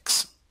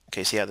wicks.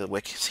 Okay, see how the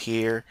wick is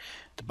here,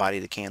 the body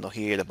of the candle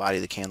here, the body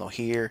of the candle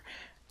here,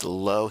 the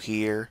low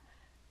here.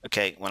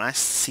 Okay, when I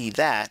see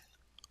that,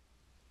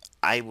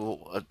 I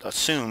will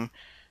assume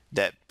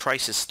that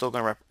price is still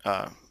going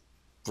to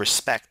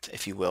respect,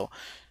 if you will,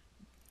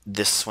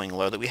 this swing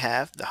low that we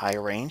have, the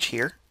higher range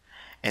here.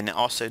 And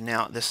also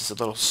now this is a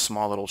little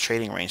small little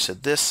trading range. So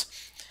this,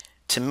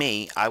 to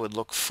me, I would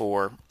look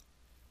for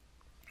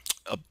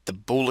the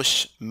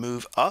bullish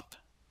move up.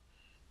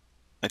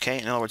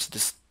 Okay, in other words,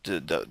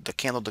 the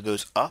candle that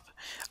goes up,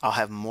 I'll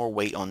have more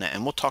weight on that,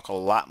 and we'll talk a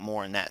lot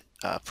more in that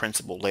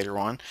principle later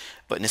on.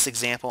 But in this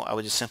example, I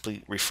would just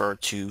simply refer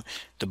to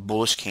the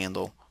bullish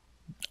candle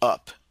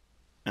up.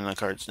 In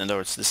other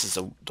words, this is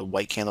the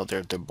white candle.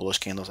 They're bullish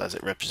candles as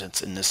it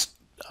represents in this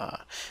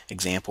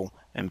example,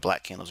 and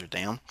black candles are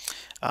down.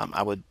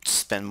 I would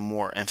spend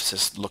more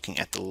emphasis looking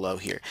at the low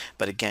here.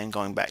 But again,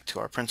 going back to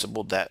our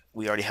principle that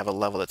we already have a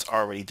level that's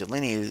already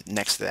delineated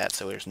next to that,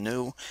 so there's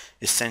no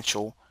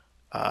essential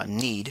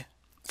need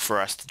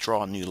for us to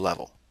draw a new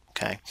level.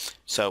 Okay,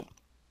 so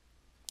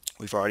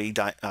we've already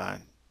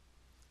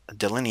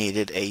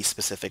delineated a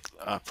specific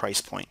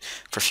price point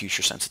for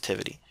future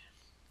sensitivity.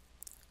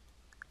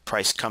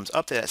 Price comes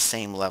up to that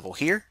same level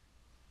here,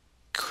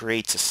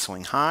 creates a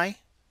swing high.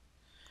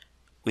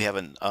 We have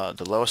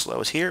the lowest low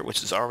is here,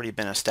 which has already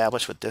been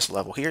established with this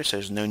level here, so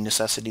there's no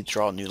necessity to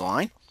draw a new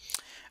line.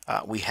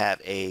 We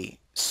have a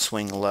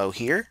swing low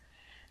here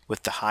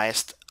with the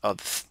highest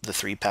of the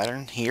three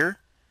pattern here,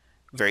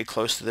 very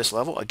close to this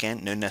level.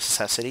 Again, no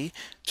necessity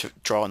to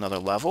draw another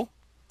level.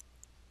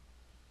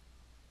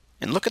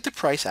 And look at the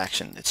price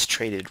action. It's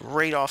traded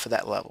right off of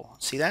that level.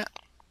 See that?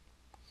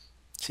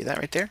 See that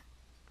right there?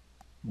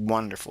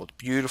 Wonderful,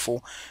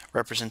 beautiful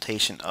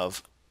representation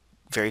of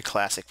very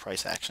classic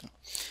price action.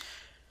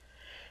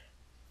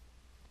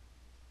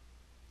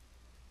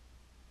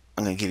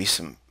 I'm going to give you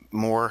some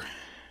more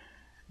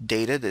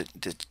data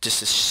just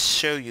to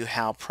show you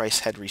how price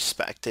had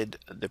respected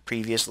the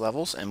previous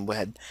levels and what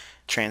had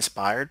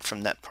transpired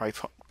from that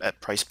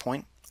price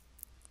point.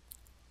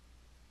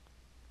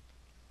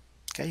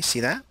 Okay, you see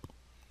that?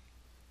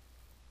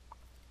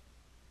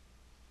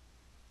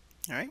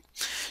 All right.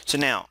 So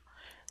now,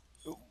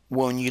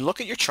 when you look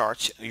at your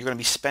charts, you're going to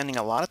be spending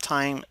a lot of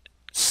time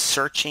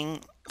searching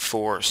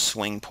for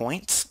swing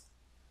points,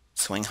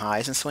 swing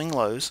highs and swing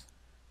lows,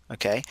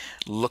 okay?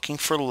 Looking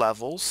for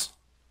levels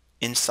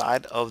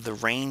inside of the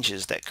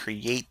ranges that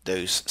create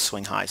those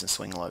swing highs and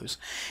swing lows.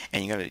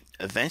 And you're going to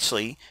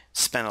eventually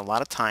spend a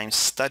lot of time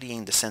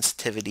studying the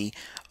sensitivity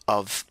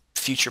of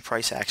future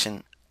price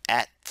action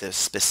at the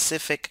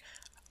specific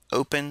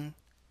open,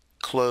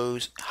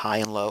 close, high,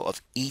 and low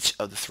of each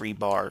of the three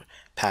bar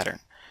pattern.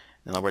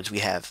 In other words, we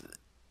have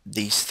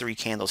these three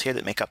candles here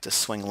that make up the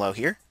swing low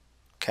here.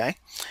 Okay,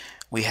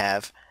 we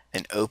have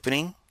an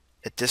opening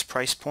at this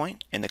price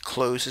point and the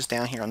close is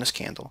down here on this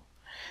candle.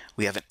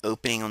 We have an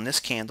opening on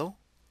this candle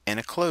and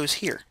a close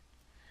here.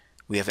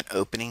 We have an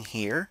opening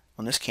here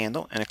on this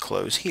candle and a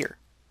close here.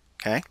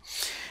 Okay,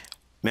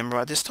 remember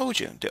what I just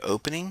told you, the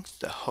opening,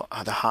 the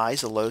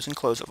highs, the lows, and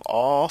close of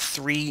all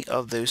three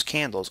of those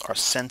candles are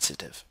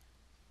sensitive.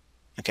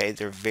 Okay,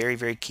 they're very,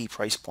 very key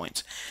price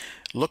points.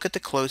 Look at the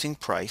closing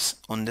price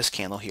on this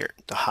candle here,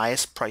 the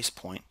highest price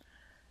point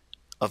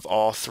of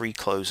all three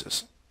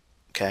closes.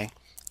 Okay,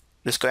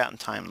 let's go out in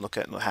time and look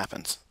at what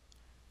happens.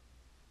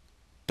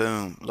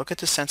 Boom, look at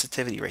the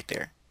sensitivity right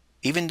there.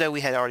 Even though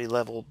we had already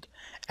leveled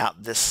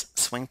out this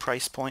swing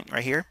price point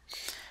right here,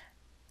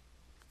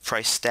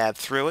 price stabbed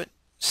through it,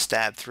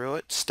 stabbed through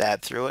it,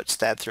 stabbed through it,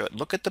 stabbed through it.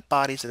 Look at the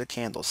bodies of the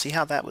candles. See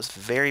how that was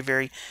very,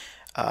 very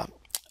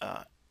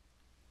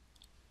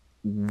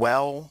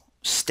well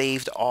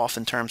staved off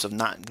in terms of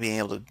not being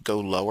able to go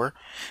lower.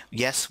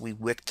 Yes, we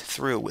wicked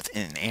through with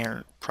an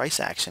air price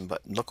action,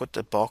 but look what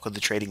the bulk of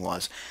the trading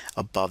was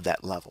above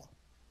that level.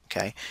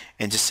 Okay,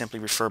 and just simply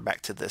refer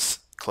back to this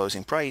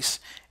closing price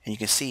and you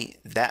can see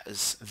that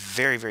is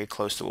very, very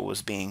close to what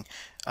was being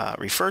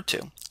referred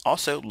to.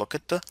 Also, look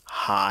at the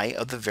high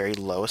of the very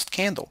lowest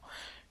candle.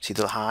 See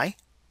the high?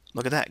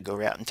 Look at that.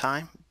 Go out in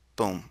time.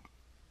 Boom.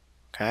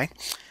 Okay,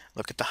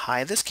 look at the high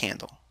of this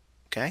candle.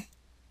 Okay,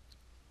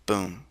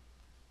 boom.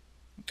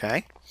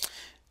 Okay,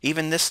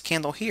 even this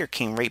candle here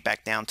came right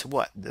back down to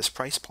what? This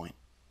price point.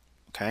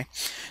 Okay,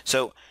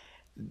 so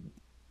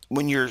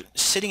when you're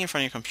sitting in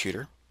front of your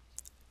computer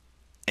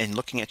and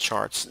looking at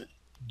charts,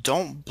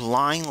 don't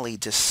blindly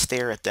just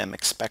stare at them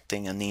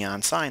expecting a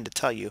neon sign to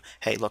tell you,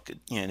 hey, look,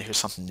 here's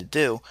something to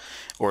do,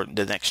 or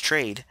the next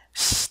trade.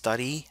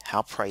 Study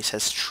how price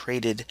has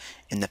traded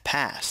in the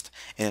past,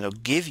 and it'll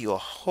give you a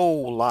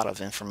whole lot of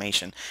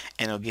information,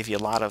 and it'll give you a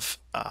lot of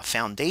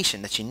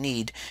foundation that you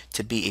need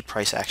to be a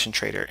price action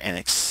trader, and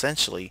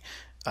essentially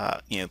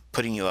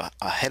putting you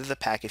ahead of the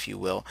pack, if you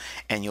will,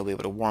 and you'll be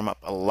able to warm up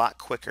a lot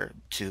quicker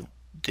to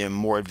the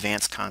more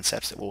advanced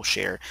concepts that we'll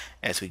share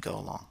as we go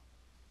along.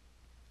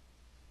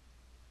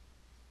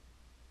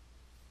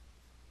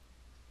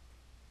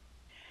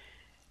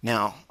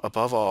 Now,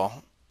 above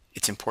all,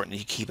 it's important that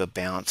you keep a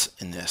balance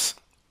in this.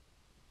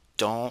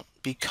 Don't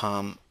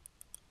become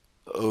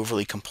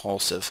overly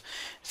compulsive,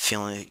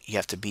 feeling that you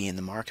have to be in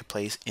the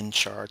marketplace, in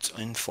charts,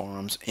 in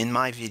forums, in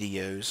my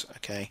videos.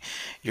 Okay,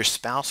 your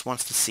spouse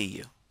wants to see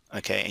you.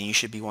 Okay, and you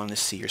should be wanting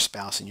to see your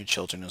spouse and your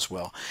children as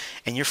well,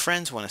 and your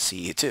friends want to see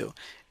you too.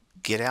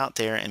 Get out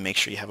there and make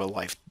sure you have a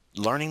life.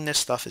 Learning this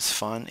stuff is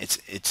fun.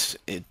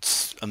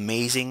 It's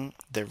amazing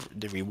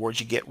the rewards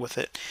you get with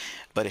it.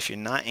 But if you're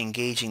not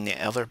engaging the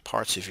other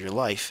parts of your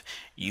life,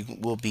 you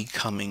will be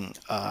becoming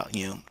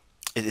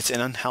It's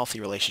an unhealthy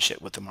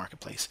relationship with the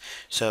marketplace.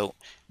 So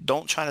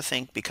don't try to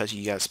think because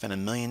you got to spend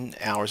 1,000,000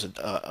 hours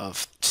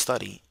of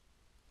study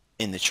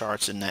in the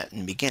charts and that in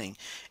the beginning,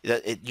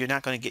 you're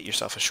not going to get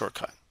yourself a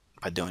shortcut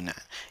by doing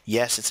that.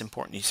 Yes, it's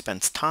important you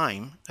spend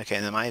time. Okay,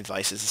 and then my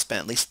advice is to spend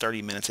at least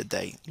 30 minutes a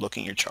day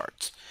looking at your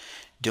charts.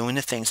 Doing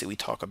the things that we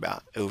talk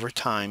about over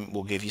time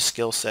will give you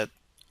skill set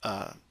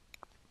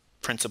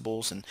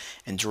principles and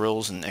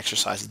drills and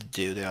exercises to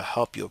do that'll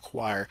help you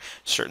acquire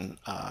certain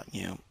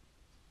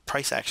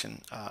price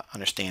action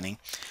understanding.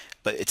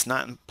 But it's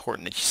not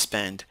important that you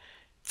spend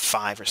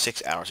 5 or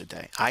 6 hours a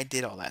day. I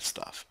did all that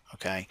stuff,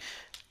 okay?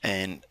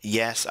 And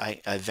yes,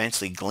 I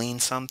eventually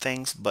gleaned some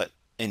things, but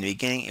in the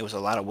beginning, it was a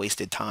lot of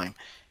wasted time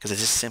because I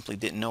just simply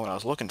didn't know what I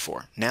was looking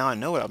for. Now I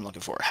know what I'm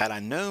looking for. Had I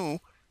known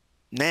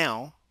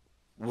now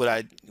what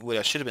I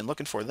should have been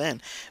looking for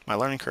then, my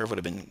learning curve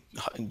would have been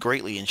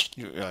greatly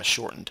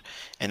shortened.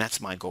 And that's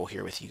my goal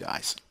here with you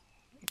guys.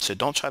 So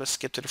don't try to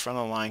skip to the front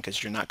of the line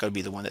because you're not going to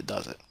be the one that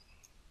does it.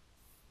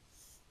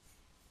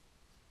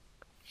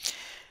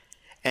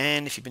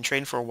 And if you've been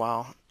trading for a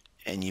while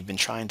and you've been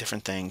trying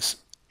different things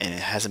and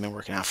it hasn't been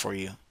working out for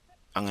you,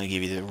 I'm going to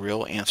give you the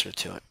real answer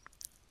to it.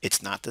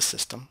 It's not the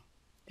system,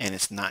 and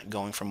it's not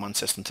going from one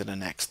system to the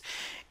next.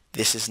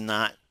 This is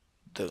not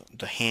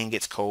the hand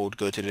gets cold,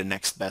 go to the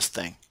next best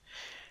thing.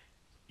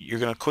 You're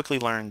going to quickly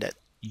learn that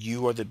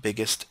you are the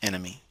biggest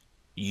enemy.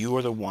 You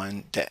are the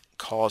one that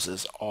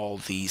causes all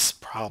these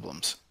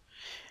problems.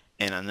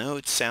 And I know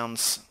it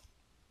sounds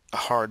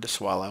hard to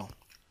swallow,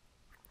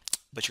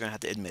 but you're going to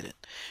have to admit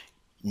it.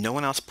 No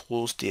one else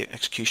pulls the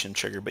execution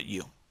trigger but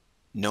you.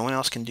 No one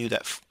else can do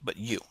that but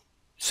you.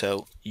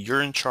 So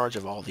you're in charge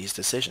of all these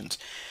decisions.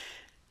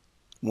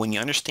 When you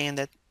understand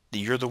that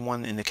you're the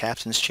one in the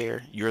captain's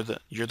chair, you're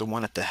the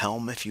one at the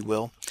helm, if you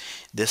will,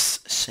 this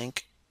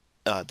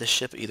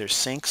ship either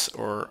sinks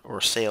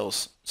or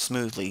sails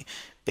smoothly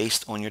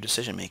based on your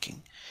decision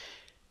making.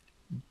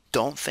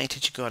 Don't think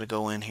that you got to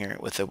go in here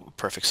with a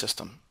perfect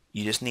system.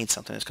 You just need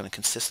something that's going to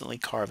consistently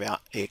carve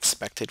out a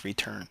expected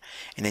return,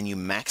 and then you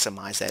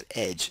maximize that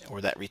edge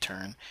or that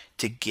return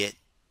to get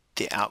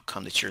the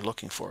outcome that you're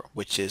looking for,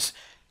 which is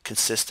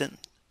consistent,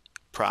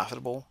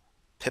 profitable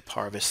pip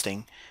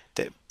harvesting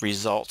that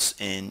results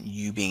in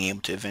you being able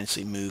to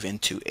eventually move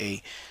into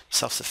a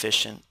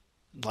self-sufficient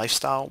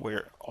lifestyle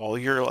where all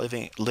your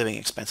living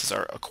expenses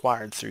are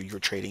acquired through your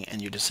trading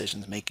and your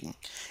decisions making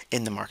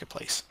in the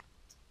marketplace.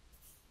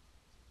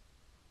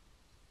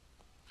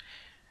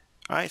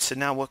 All right, so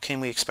now what can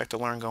we expect to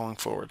learn going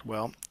forward?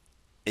 Well,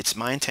 it's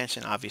my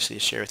intention, obviously, to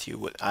share with you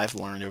what I've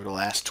learned over the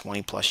last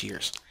 20 plus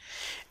years.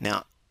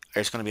 Now,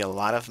 there's going to be a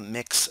lot of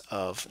mix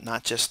of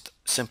not just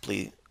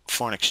simply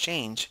foreign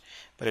exchange,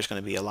 but there's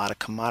going to be a lot of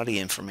commodity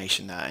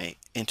information that I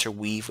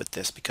interweave with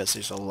this because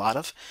there's a lot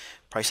of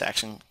price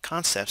action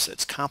concepts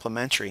that's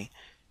complementary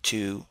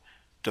to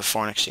the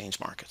foreign exchange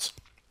markets.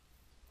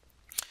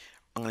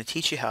 I'm going to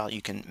teach you how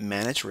you can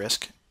manage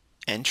risk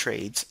and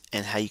trades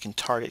and how you can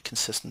target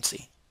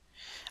consistency.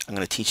 I'm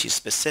going to teach you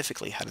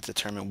specifically how to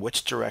determine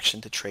which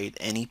direction to trade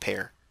any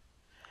pair.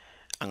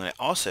 I'm going to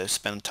also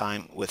spend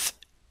time with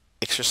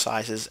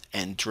exercises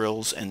and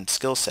drills and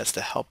skill sets to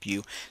help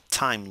you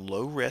time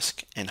low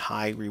risk and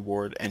high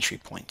reward entry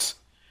points.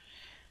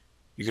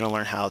 You're going to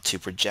learn how to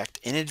project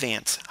in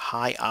advance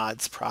high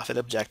odds profit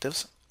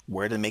objectives,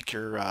 where to make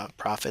your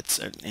profits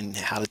and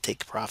how to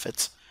take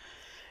profits.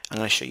 I'm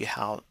going to show you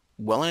how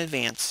well in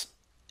advance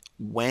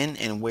when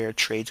and where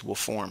trades will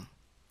form.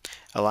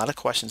 A lot of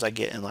questions I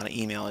get in a lot of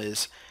email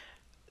is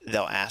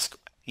they'll ask,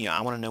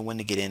 I want to know when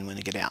to get in, when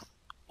to get out.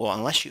 Well,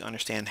 unless you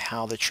understand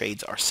how the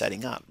trades are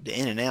setting up, the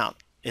in and out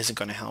isn't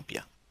going to help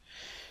you.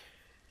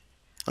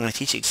 I'm going to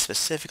teach you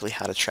specifically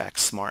how to track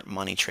smart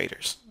money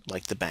traders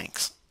like the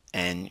banks,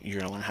 and you're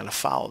going to learn how to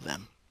follow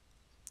them.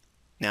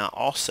 Now,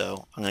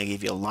 also, I'm going to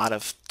give you a lot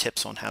of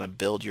tips on how to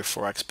build your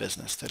Forex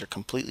business that are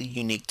completely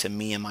unique to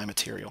me and my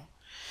material.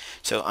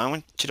 So I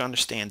want you to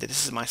understand that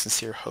this is my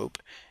sincere hope,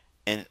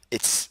 and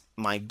it's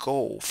my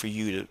goal for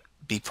you to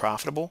be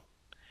profitable,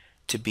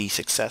 to be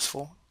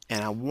successful,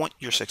 and I want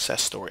your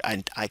success story.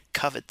 I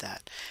covet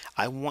that.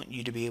 I want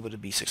you to be able to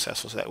be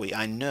successful so that way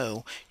I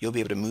know you'll be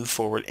able to move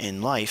forward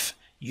in life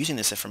using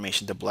this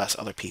information to bless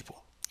other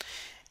people.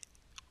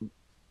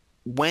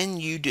 When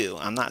you do,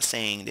 I'm not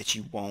saying that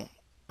you won't,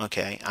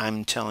 okay?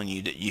 I'm telling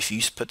you that if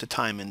you put the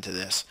time into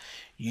this,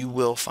 you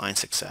will find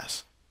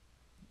success.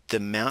 The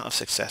amount of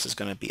success is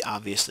going to be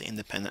obviously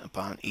independent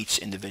upon each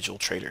individual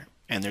trader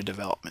and their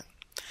development.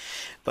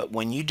 But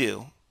when you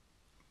do,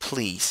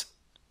 please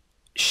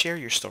share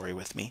your story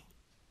with me.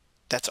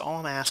 That's all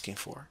I'm asking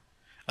for.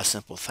 A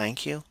simple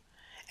thank you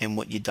and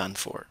what you've done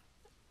for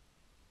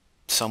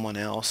someone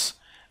else,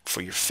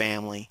 for your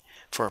family,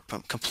 for a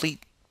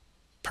complete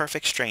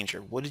perfect stranger.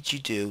 What did you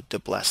do to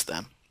bless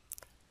them?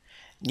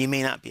 You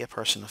may not be a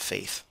person of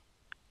faith.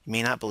 You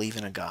may not believe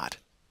in a God.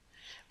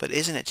 But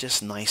isn't it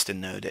just nice to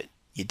know that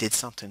you did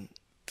something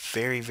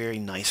very, very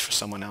nice for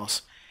someone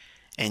else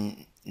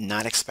and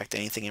not expect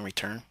anything in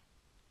return?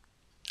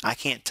 I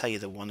can't tell you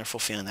the wonderful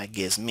feeling that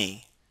gives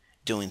me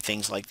doing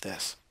things like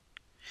this.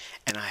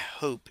 And I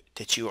hope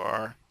that you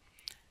are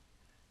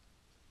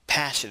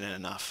passionate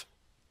enough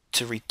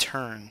to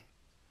return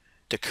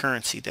the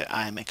currency that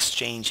I'm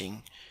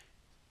exchanging.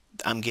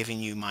 I'm giving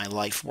you my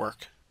life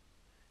work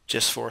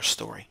just for a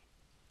story.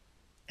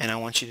 And I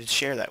want you to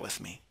share that with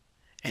me.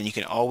 And you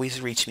can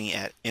always reach me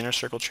at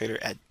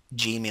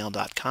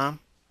innercircletrader@gmail.com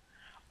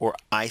or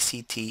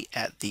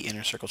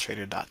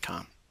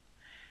ict@theinnercircletrader.com.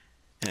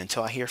 And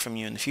until I hear from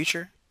you in the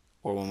future,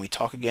 or when we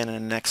talk again in the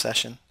next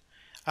session,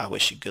 I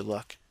wish you good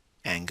luck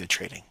and good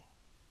trading.